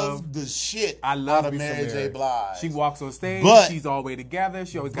love the shit out of Mary J. Blige. She walks on stage. She's all the way together.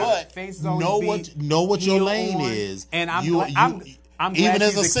 She always got her face on. Know what your lane is. And I'm glad even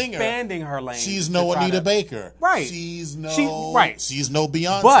as a she's singer, expanding her lane. She's no Anita Baker. Right. She's no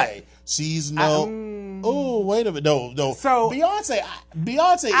Beyonce. But she's no. Oh, wait a minute. No. So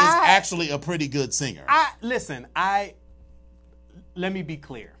Beyonce is actually a pretty good singer. Let me be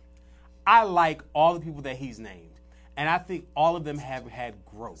clear. I like all the people that he's named, and I think all of them have had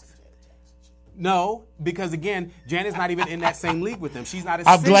growth. No, because again, Janet's not even in that same league with him. She's not a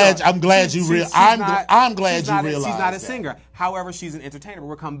singer. I'm glad you realize. I'm glad you realize she's not a singer. However, she's an entertainer.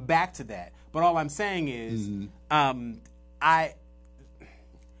 We'll come back to that. But all I'm saying is,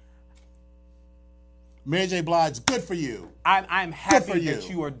 Mary J. Blige, good for you. I'm happy that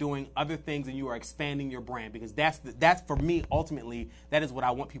you are doing other things and you are expanding your brand, because that's for me ultimately that is what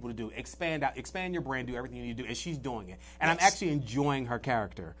I want people to do. Expand your brand, do everything you need to do, and she's doing it. And I'm actually enjoying her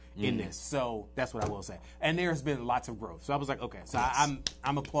character in this. So that's what I will say. And there's been lots of growth. So I was like, okay, so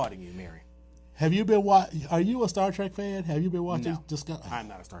I'm applauding you, Mary. Have you been are you a Star Trek fan? Have you been watching No, I'm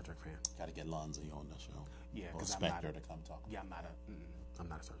not a Star Trek fan. Got to get Lonzy on the show. Yeah, or Spectre to come talk. Yeah, I'm not a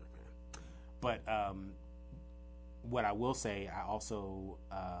Star Trek fan. But what I will say, I also,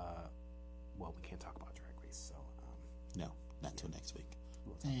 we can't talk about Drag Race, so. No, not till next week.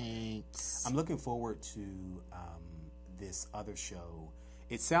 Thanks. I'm looking forward to this other show.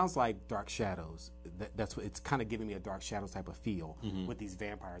 It sounds like Dark Shadows. That's what it's kind of giving me, a Dark Shadows type of feel with these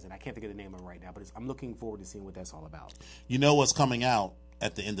vampires, and I can't think of the name of it right now, but I'm looking forward to seeing what that's all about. You know what's coming out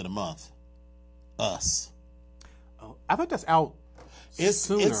at the end of the month? Us. Oh, I thought that's out.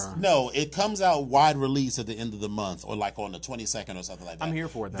 It comes out wide release at the end of the month, or like on the 22nd or something like that. I'm here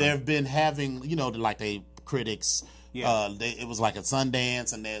for it, though. They've been having, critics. Yeah. It was like a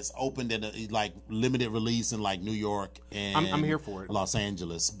Sundance, and there's opened in a limited release in like New York and I'm here for it. Los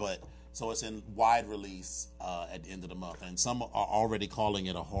Angeles, but so it's in wide release at the end of the month, and some are already calling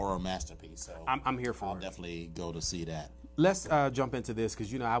it a horror masterpiece. So I'm here for it. I'll definitely go to see that. Let's jump into this,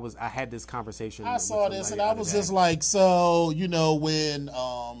 because I had this conversation. I saw this and I was just like, so when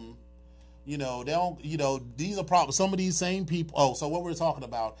they don't, these are probably some of these same people. Oh, so what we're talking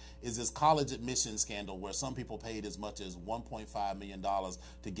about is this college admission scandal where some people paid as much as $1.5 million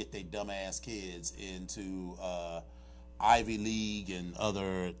to get their dumbass kids into Ivy League and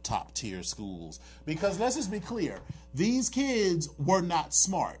other top tier schools. Because let's just be clear, these kids were not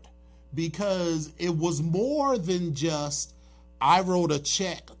smart. Because it was more than just, I wrote a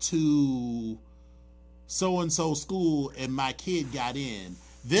check to so-and-so school and my kid got in.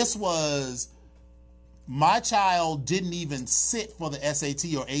 This was, my child didn't even sit for the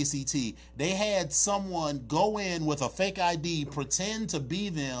SAT or ACT. They had someone go in with a fake ID, pretend to be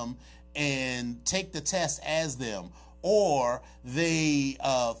them, and take the test as them. Or they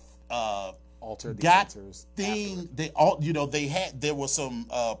altered the answers. There were some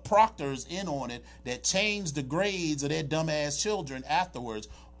proctors in on it that changed the grades of their dumbass children afterwards.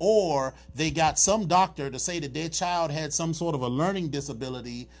 or they got some doctor to say that their child had some sort of a learning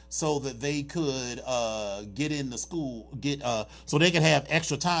disability so that they could get into school, so they could have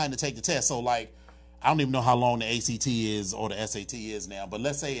extra time to take the test. So like, I don't even know how long the ACT is or the SAT is now, but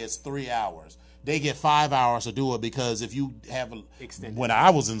let's say it's 3 hours. They get 5 hours to do it, because if you have when I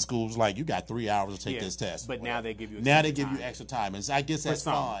was in school, it was like you got 3 hours to take this test. But now they give you extra time, and so I guess that's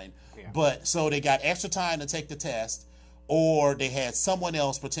fine. Yeah. But so they got extra time to take the test, or they had someone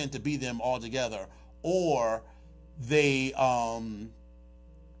else pretend to be them altogether, or they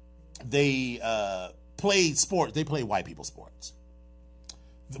played sports. They played white people sports,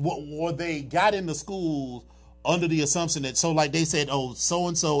 or they got into school under the assumption that, so like they said, oh, so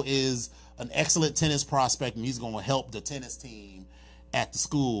and so is an excellent tennis prospect and he's going to help the tennis team at the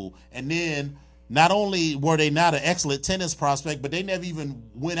school. And then not only were they not an excellent tennis prospect, but they never even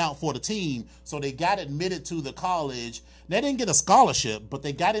went out for the team. So they got admitted to the college. They didn't get a scholarship, but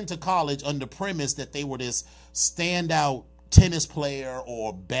they got into college under premise that they were this standout tennis player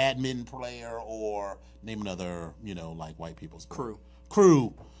or badminton player, or name another, like white people's crew.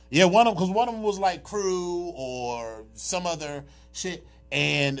 Yeah, one of them was like crew or some other shit.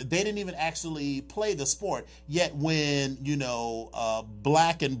 And they didn't even actually play the sport. Yet when,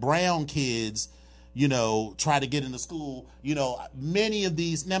 black and brown kids, try to get into school, many of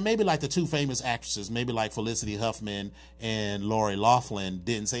these, now maybe like the two famous actresses, maybe like Felicity Huffman and Lori Loughlin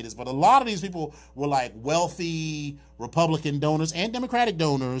didn't say this, but a lot of these people were like wealthy Republican donors and Democratic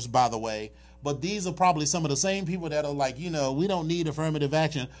donors, by the way. But these are probably some of the same people that are like, we don't need affirmative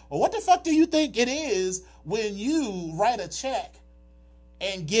action. Well, what the fuck do you think it is when you write a check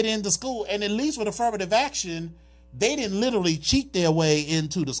and get into school? And at least with affirmative action, they didn't literally cheat their way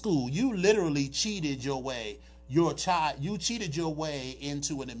into the school. You literally cheated your way. You cheated your way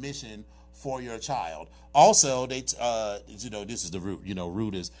into an admission for your child. Also, they, this is the root.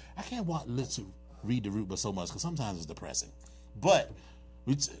 Root is, I can't read the root but so much because sometimes it's depressing. But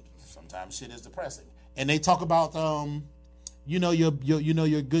sometimes shit is depressing. And they talk about, your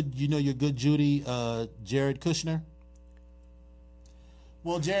good Judy, Jared Kushner.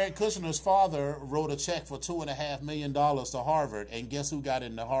 Well, Jared Kushner's father wrote a check for $2.5 million to Harvard, and guess who got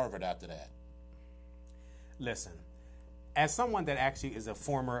into Harvard after that? Listen, as someone that actually is a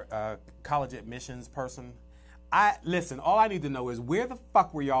former college admissions person, all I need to know is, where the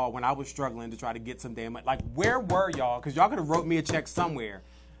fuck were y'all when I was struggling to try to get some damn money? Like, where were y'all? Because y'all could have wrote me a check somewhere.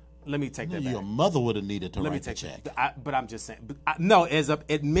 Let me take that back. Your mother would have needed to write the check. But I'm just saying. No, as an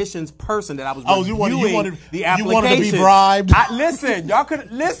admissions person that I was you wanted the application. You wanted to be bribed? Listen, y'all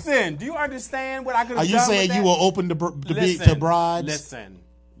could listen. Do you understand what I could have done? Are you saying you were open to bribes?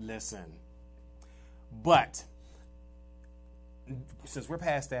 Listen. But since we're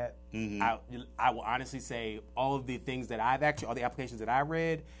past that, I will honestly say all of the things that all the applications that I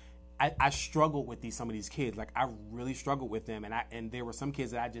read, I struggled with some of these kids. Like, I really struggled with them, and there were some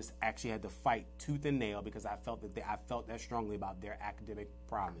kids that I just actually had to fight tooth and nail because I felt that strongly about their academic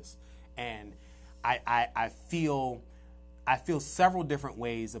promise. And I feel several different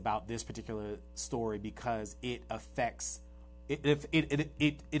ways about this particular story because it affects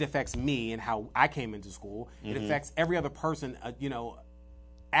me and how I came into school. It affects every other person,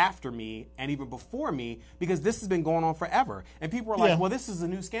 after me and even before me, because this has been going on forever. And people are like, well, this is a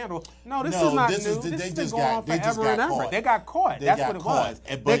new scandal. No, this is not new. This has been going on forever and ever. They got caught. That's what it was.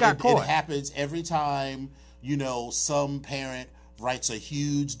 They got caught. It happens every time, some parent writes a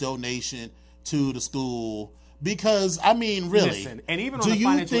huge donation to the school. Because, I mean, really. Listen, and even on the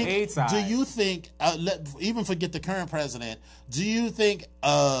financial aid side. Do you think, even forget the current president, do you think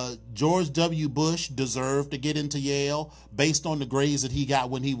George W. Bush deserved to get into Yale based on the grades that he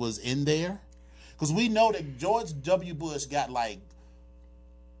got when he was in there? Because we know that George W. Bush got like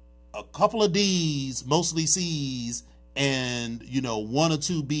a couple of D's, mostly C's, and, 1 or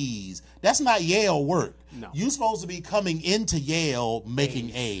 2 B's. That's not Yale work. No. You're supposed to be coming into Yale making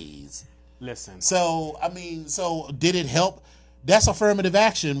A's. Listen. So did it help? That's affirmative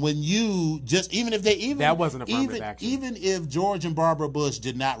action when you just, that wasn't affirmative action. Even if George and Barbara Bush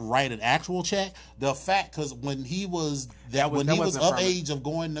did not write an actual check, the fact, because when he was of age of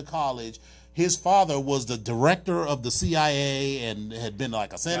going to college, his father was the director of the CIA and had been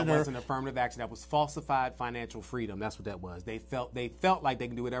like a senator. That wasn't affirmative action. That was falsified financial freedom. That's what that was. They felt like they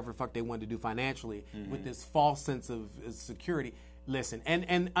can do whatever the fuck they wanted to do financially with this false sense of security. Listen,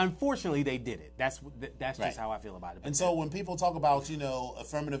 and unfortunately they did it. That's right. Just how I feel about it. And so when people talk about,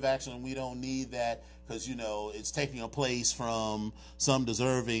 affirmative action, we don't need that because, it's taking a place from some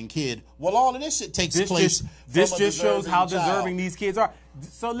deserving kid. Well, all of this shit takes place from This a just shows how child. deserving these kids are.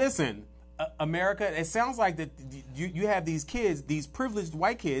 So listen, America, it sounds like that you have these kids, these privileged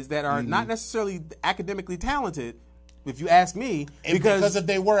white kids that are not necessarily academically talented, if you ask me, because if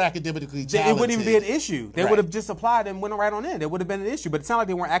they were academically talented, it wouldn't even be an issue. They would have just applied and went right on in. It would have been an issue. But it sounded like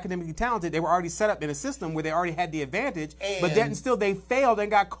they weren't academically talented. They were already set up in a system where they already had the advantage, but then still they failed and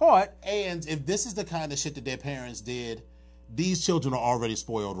got caught. And if this is the kind of shit that their parents did, these children are already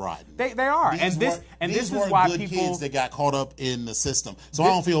spoiled rotten. They are. This is why good people kids that got caught up in the system. So I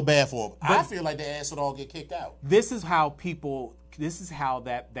don't feel bad for them. I feel like their ass would all get kicked out. This is how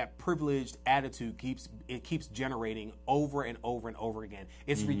that privileged attitude keeps generating over and over and over again.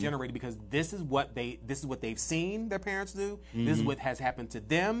 It's regenerated because this is what they've seen their parents do. This is what has happened to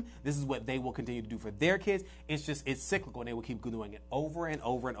them. This is what they will continue to do for their kids. It's cyclical, and they will keep doing it over and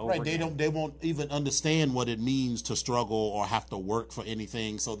over and over again. They won't even understand what it means to struggle or have to work for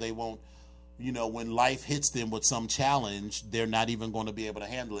anything, so they won't. When life hits them with some challenge, they're not even going to be able to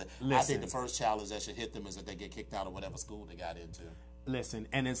handle it. Listen, I think the first challenge that should hit them is that they get kicked out of whatever school they got into. Listen,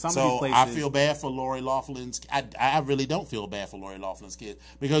 and in some of these places, I feel bad for Lori Laughlin's. I really don't feel bad for Lori Laughlin's kids,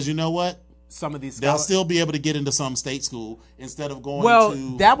 because you know what? Some of these they'll still be able to get into some state school instead of going. Well,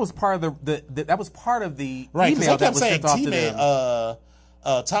 to... that was part of that was part of the email that was sent off to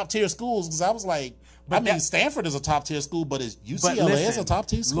them. Top tier schools, because I was like. Stanford is a top-tier school, but is UCLA is a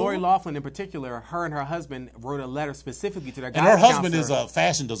top-tier school? Lori Loughlin, in particular, her and her husband wrote a letter specifically to their guidance counselor. And her husband is a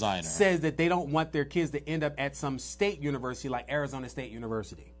fashion designer. Says that they don't want their kids to end up at some state university like Arizona State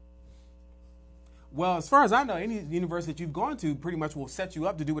University. Well, as far as I know, any university that you've gone to pretty much will set you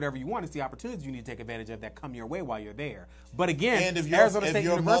up to do whatever you want. It's the opportunities you need to take advantage of that come your way while you're there. But again, Arizona State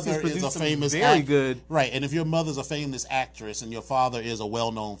University has produced some very good... Right, and if your mother's a famous actress and your father is a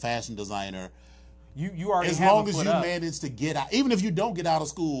well-known fashion designer... You already as long as you manage to get out, even if you don't get out of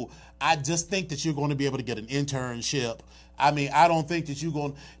school, I just think that you're going to be able to get an internship. I mean, I don't think that you're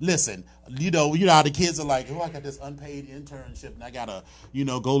going to listen. You know how the kids are like, I got this unpaid internship and I gotta,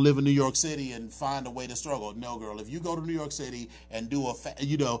 go live in New York City and find a way to struggle. No, girl, if you go to New York City and do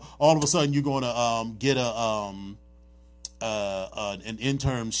all of a sudden you're going to get an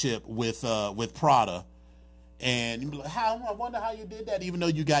internship with Prada. And you'd be like, I wonder how you did that, even though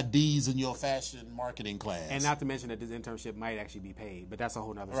you got D's in your fashion marketing class. And not to mention that this internship might actually be paid, but that's a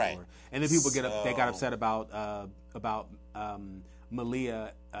whole other story. And then people they got upset about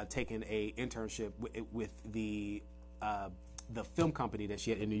Malia taking a internship with the film company that she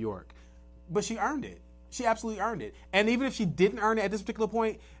had in New York, but she earned it. She absolutely earned it. And even if she didn't earn it at this particular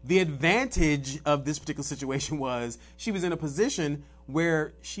point, the advantage of this particular situation was she was in a position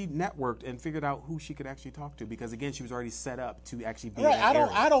where she networked and figured out who she could actually talk to, because again, she was already set up to actually be. Right. I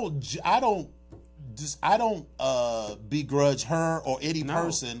don't begrudge her or any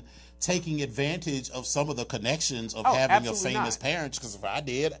person taking advantage of some of the connections of having a famous parent, because if I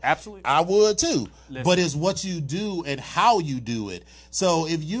did, absolutely, I would too. Listen. But it's what you do and how you do it. So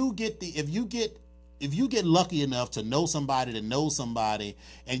if you get lucky enough to know somebody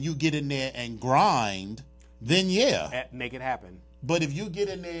and you get in there and grind, then make it happen. But if you get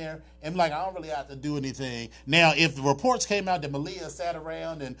in there and like, I don't really have to do anything. Now, if the reports came out that Malia sat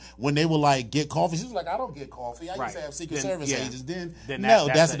around and when they were like, get coffee, she was like, I don't get coffee. I used to have Secret Service agents. Then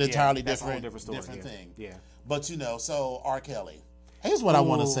that's an entirely different thing. Yeah. But so R. Kelly. Here's what I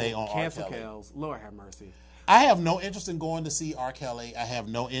want to say on R. Kelly. Kells. Lord have mercy. I have no interest in going to see R. Kelly. I have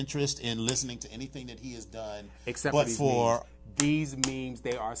no interest in listening to anything that he has done. Except for these memes,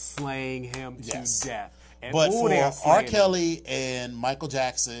 they are slaying him to death. And but for R. Kelly and Michael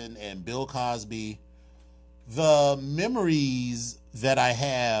Jackson and Bill Cosby, the memories that I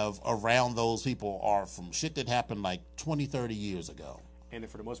have around those people are from shit that happened like 20, 30 years ago. And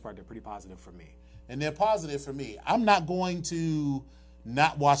for the most part, they're pretty positive for me. And they're positive for me. I'm not going to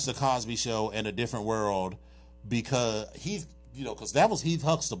not watch The Cosby Show and A Different World because because that was Heathcliff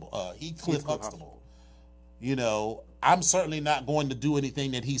Huxtable. I'm certainly not going to do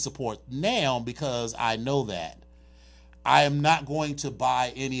anything that he supports now because I know that. I am not going to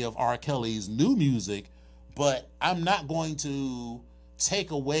buy any of R. Kelly's new music, but I'm not going to take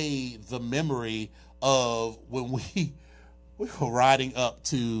away the memory of when we were riding up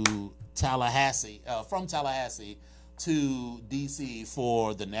to Tallahassee, from Tallahassee to D.C.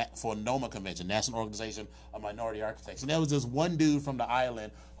 for NOMA convention, National Organization of Minority Architects. And there was this one dude from the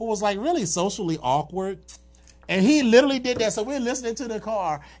island who was like really socially awkward. And he literally did that. So we're listening to the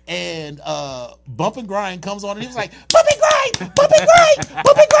car, and Bump and Grind comes on, and he was like, Bump and Grind, Bump and Grind,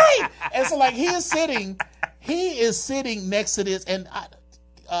 Bump and Grind. And so like he is sitting next to this, and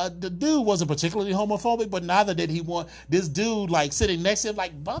the dude wasn't particularly homophobic, but neither did he want this dude like sitting next to him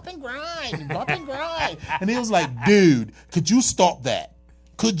like Bump and Grind, Bump and Grind. And he was like, dude, could you stop that?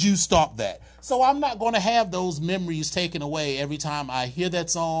 Could you stop that? So I'm not going to have those memories taken away every time I hear that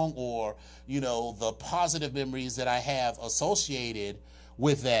song, or, you know, the positive memories that I have associated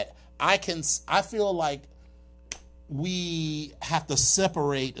with that. I feel like we have to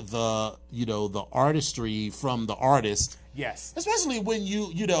separate the, you know, the artistry from the artist. Yes. Especially when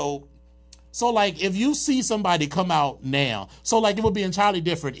you know, so like if you see somebody come out now, so like it would be entirely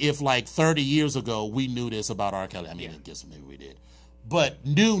different if like 30 years ago we knew this about R. Kelly. I mean, I guess maybe we did. But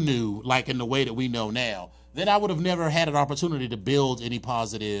knew, like in the way that we know now, then I would have never had an opportunity to build any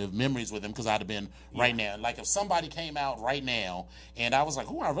positive memories with him, because I'd have been right now. Like if somebody came out right now and I was like,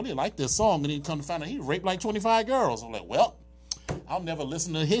 oh, I really like this song, and then come to find out he raped like 25 girls. I'm like, well, I'll never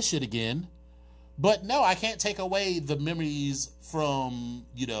listen to his shit again. But no, I can't take away the memories from,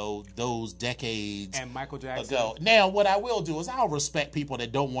 you know, those decades and Michael Jackson ago. Now, what I will do is I'll respect people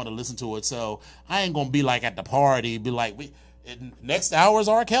that don't want to listen to it. So I ain't going to be like at the party, be like, next hour is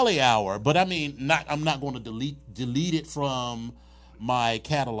R. Kelly hour. But I mean, I'm not going to delete it from my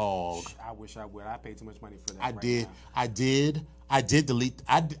catalog. I wish I would. I paid too much money for that. I did delete.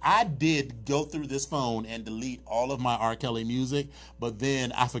 I did go through this phone and delete all of my R. Kelly music, but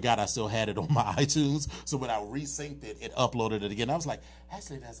then I forgot I still had it on my iTunes. So when I resynced it, it uploaded it again. I was like,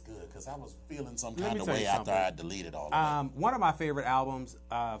 actually, that's good, because I was feeling some kind of way after I deleted all of it. One of my favorite albums,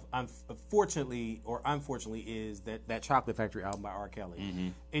 unfortunately, is that Chocolate Factory album by R. Kelly. Mm-hmm.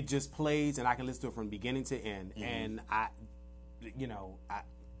 It just plays, and I can listen to it from beginning to end. Mm-hmm. And I'm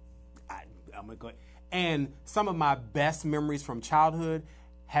gonna go. And some of my best memories from childhood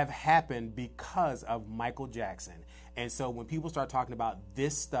have happened because of Michael Jackson. And so when people start talking about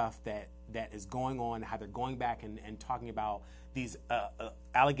this stuff that is going on, how they're going back and talking about these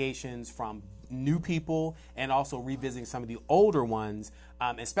allegations from new people, and also revisiting some of the older ones,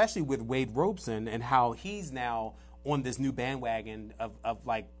 especially with Wade Robson and how he's now on this new bandwagon of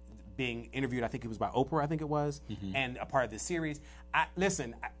like being interviewed, I think it was by Oprah, I think it was, and a part of this series.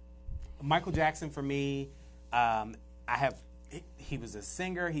 Michael Jackson, for me, he was a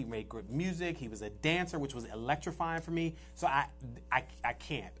singer. He made good music. He was a dancer, which was electrifying for me. So I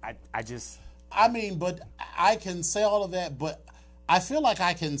can't. I mean, but I can say all of that, but I feel like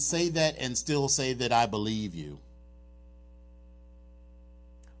I can say that and still say that I believe you.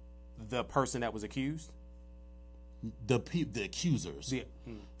 The person that was accused? The accusers. Yeah.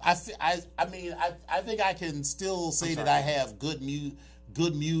 I think I can still say that I have good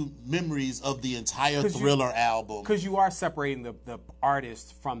memories of the entire Thriller album. Because you are separating the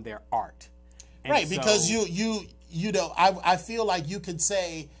artist from their art. And right, because you know, I feel like you could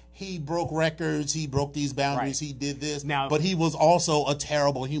say he broke records, he broke these boundaries, right. He did this, but he was also a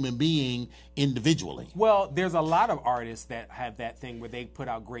terrible human being individually. Well, there's a lot of artists that have that thing where they put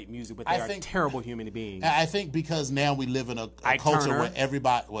out great music, but they are terrible human beings. I think because now we live in a culture where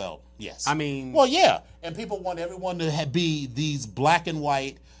everybody, well, yes. I mean... Well, yeah, and people want everyone to be these black and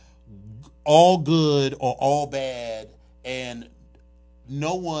white, all good or all bad, and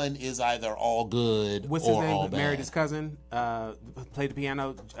no one is either all good What's or his name? all bad. Married his cousin, played the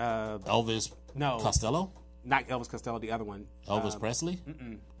piano. Elvis Costello? Not Elvis Costello, the other one. Elvis Presley?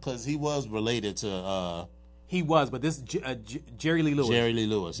 Because he was related to... he was, but this Jerry Lee Lewis. Jerry Lee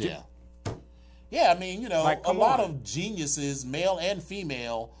Lewis, yeah. Yeah, I mean, you know, like, a lot of geniuses, male and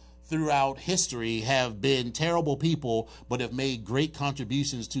female, throughout history have been terrible people, but have made great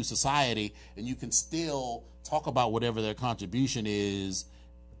contributions to society, and you can still talk about whatever their contribution is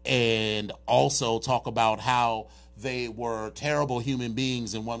and also talk about how they were terrible human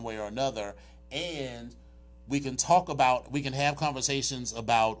beings in one way or another. And we can have conversations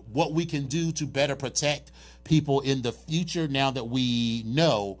about what we can do to better protect people in the future now that we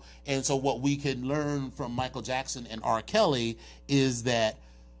know. And so what we can learn from Michael Jackson and R. Kelly is that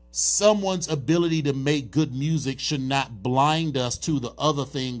someone's ability to make good music should not blind us to the other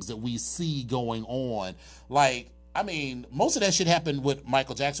things that we see going on. Like, I mean, most of that shit happened with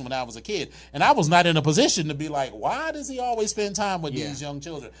Michael Jackson when I was a kid, and I was not in a position to be like, why does he always spend time with these young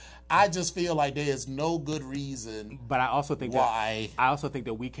children? I just feel like there's no good reason. But I also think why. I also think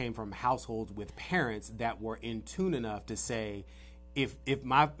that we came from households with parents that were in tune enough to say, if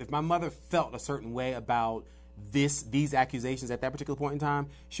my mother felt a certain way about these accusations at that particular point in time,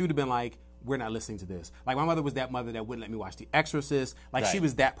 she would have been like, we're not listening to this. Like, my mother was that mother that wouldn't let me watch The Exorcist. Like, she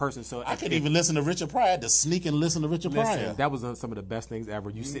was that person. So I couldn't even listen to Richard Pryor. I had to sneak and listen to Richard Pryor. That was some of the best things ever.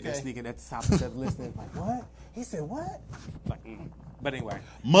 You sit there sneaking at the top instead of listening. Like, what? He said, what? Like, But anyway.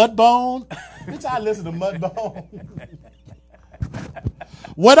 Mudbone? Bitch, I listen to Mudbone.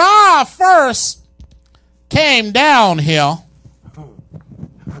 When I first came down here,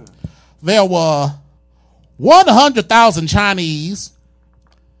 there were 100,000 Chinese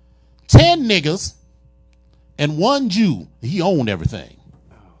 10 niggas and 1 Jew. He owned everything.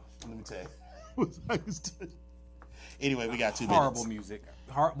 Let me tell you. Anyway, we got 2 minutes. Horrible music.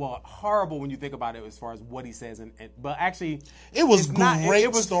 Horrible when you think about it as far as what he says. But actually, it was great.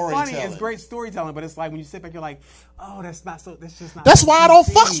 It was storytelling. Funny. It's great storytelling. But it's like when you sit back, you're like, oh, that's not so. That's just not. That's why I don't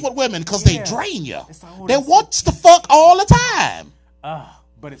fucks with women, because they drain you. Like, they want to fuck all the time.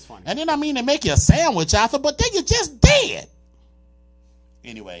 But it's funny. And then they make you a sandwich after, but then you're just dead.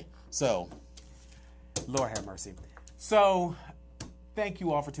 Anyway, so Lord have mercy. So thank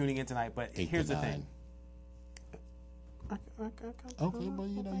you all for tuning in tonight. But here's the thing. Okay,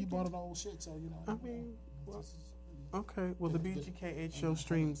 but you bought an old shit, so I mean, okay. Well, the BGKH show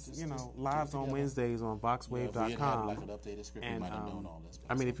streams, live on Wednesdays on VoxWav.com. And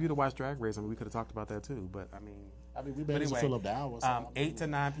I mean, if you'd have watched Drag Race, we could have talked about that too. But I mean, we better fill up the hours. 8 to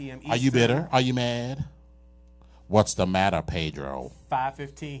 9 p.m. Eastern. Are you bitter? Are you mad? What's the matter, Pedro?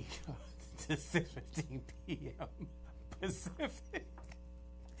 5:15 to 6:15 p.m. Pacific.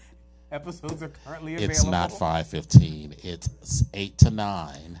 Episodes are currently available. It's not 5:15. It's 8 to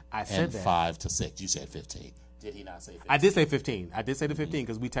 9 and 5 to 6. You said 15. Did he not say 15? I did say 15. I did say the 15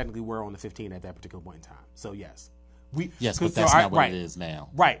 because we technically were on the 15 at that particular point in time. So yes. Yes, but that's not what it is now.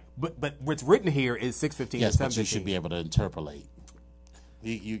 Right. But what's written here is 6:15 yes, and 7:15. But you should be able to interpolate.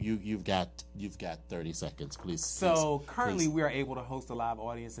 You've got 30 seconds, please. So currently we are able to host a live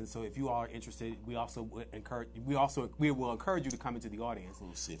audience, and so if you are interested, we will encourage you to come into the audience.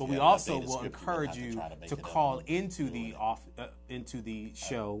 But we also will encourage you to call into the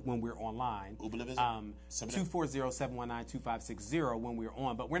show when we're online. 240-719-2560 when we're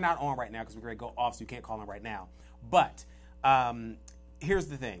on. But we're not on right now because we're going to go off, so you can't call in right now. But here's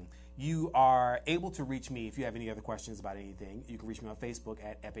the thing. You are able to reach me if you have any other questions about anything. You can reach me on Facebook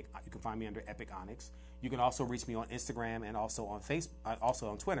at Epic. You can find me under Epic Onyx. You can also reach me on Instagram and also on also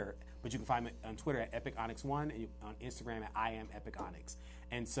on Twitter. But you can find me on Twitter at Epic Onyx1 and on Instagram at I am Epic Onyx.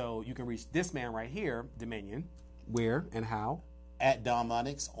 And so you can reach this man right here, Dominion. Where and how? At Dom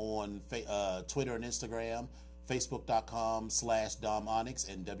Onyx on Twitter and Instagram, Facebook.com/Dom Onyx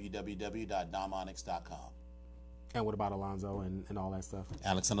and www.domonyx.com. And what about Alonzo and all that stuff?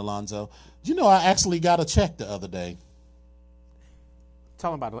 Alex and Alonzo. I actually got a check the other day.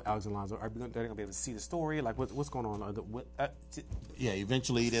 Tell them about Alex and Alonzo. Are they going to be able to see the story? Like, what's going on? Yeah,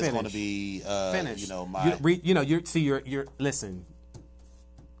 eventually there's going to be, finish. my... Listen.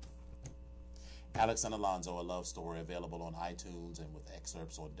 Alex and Alonzo, a love story, available on iTunes and with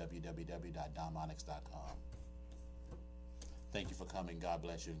excerpts on www.domonyx.com. Thank you for coming. God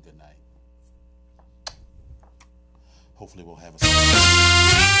bless you and good night. Hopefully we'll have a...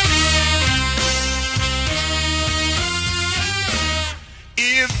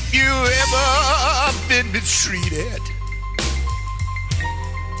 If you ever been mistreated,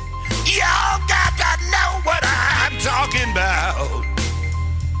 y'all got to know what I'm talking about.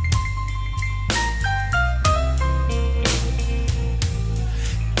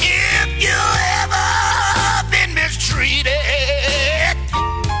 If you ever been mistreated,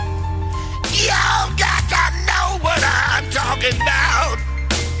 y'all got to know what I'm talking about.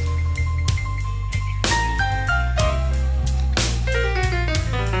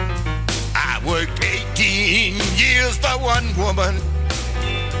 I worked 18 years for one woman.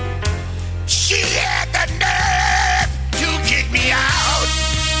 She had the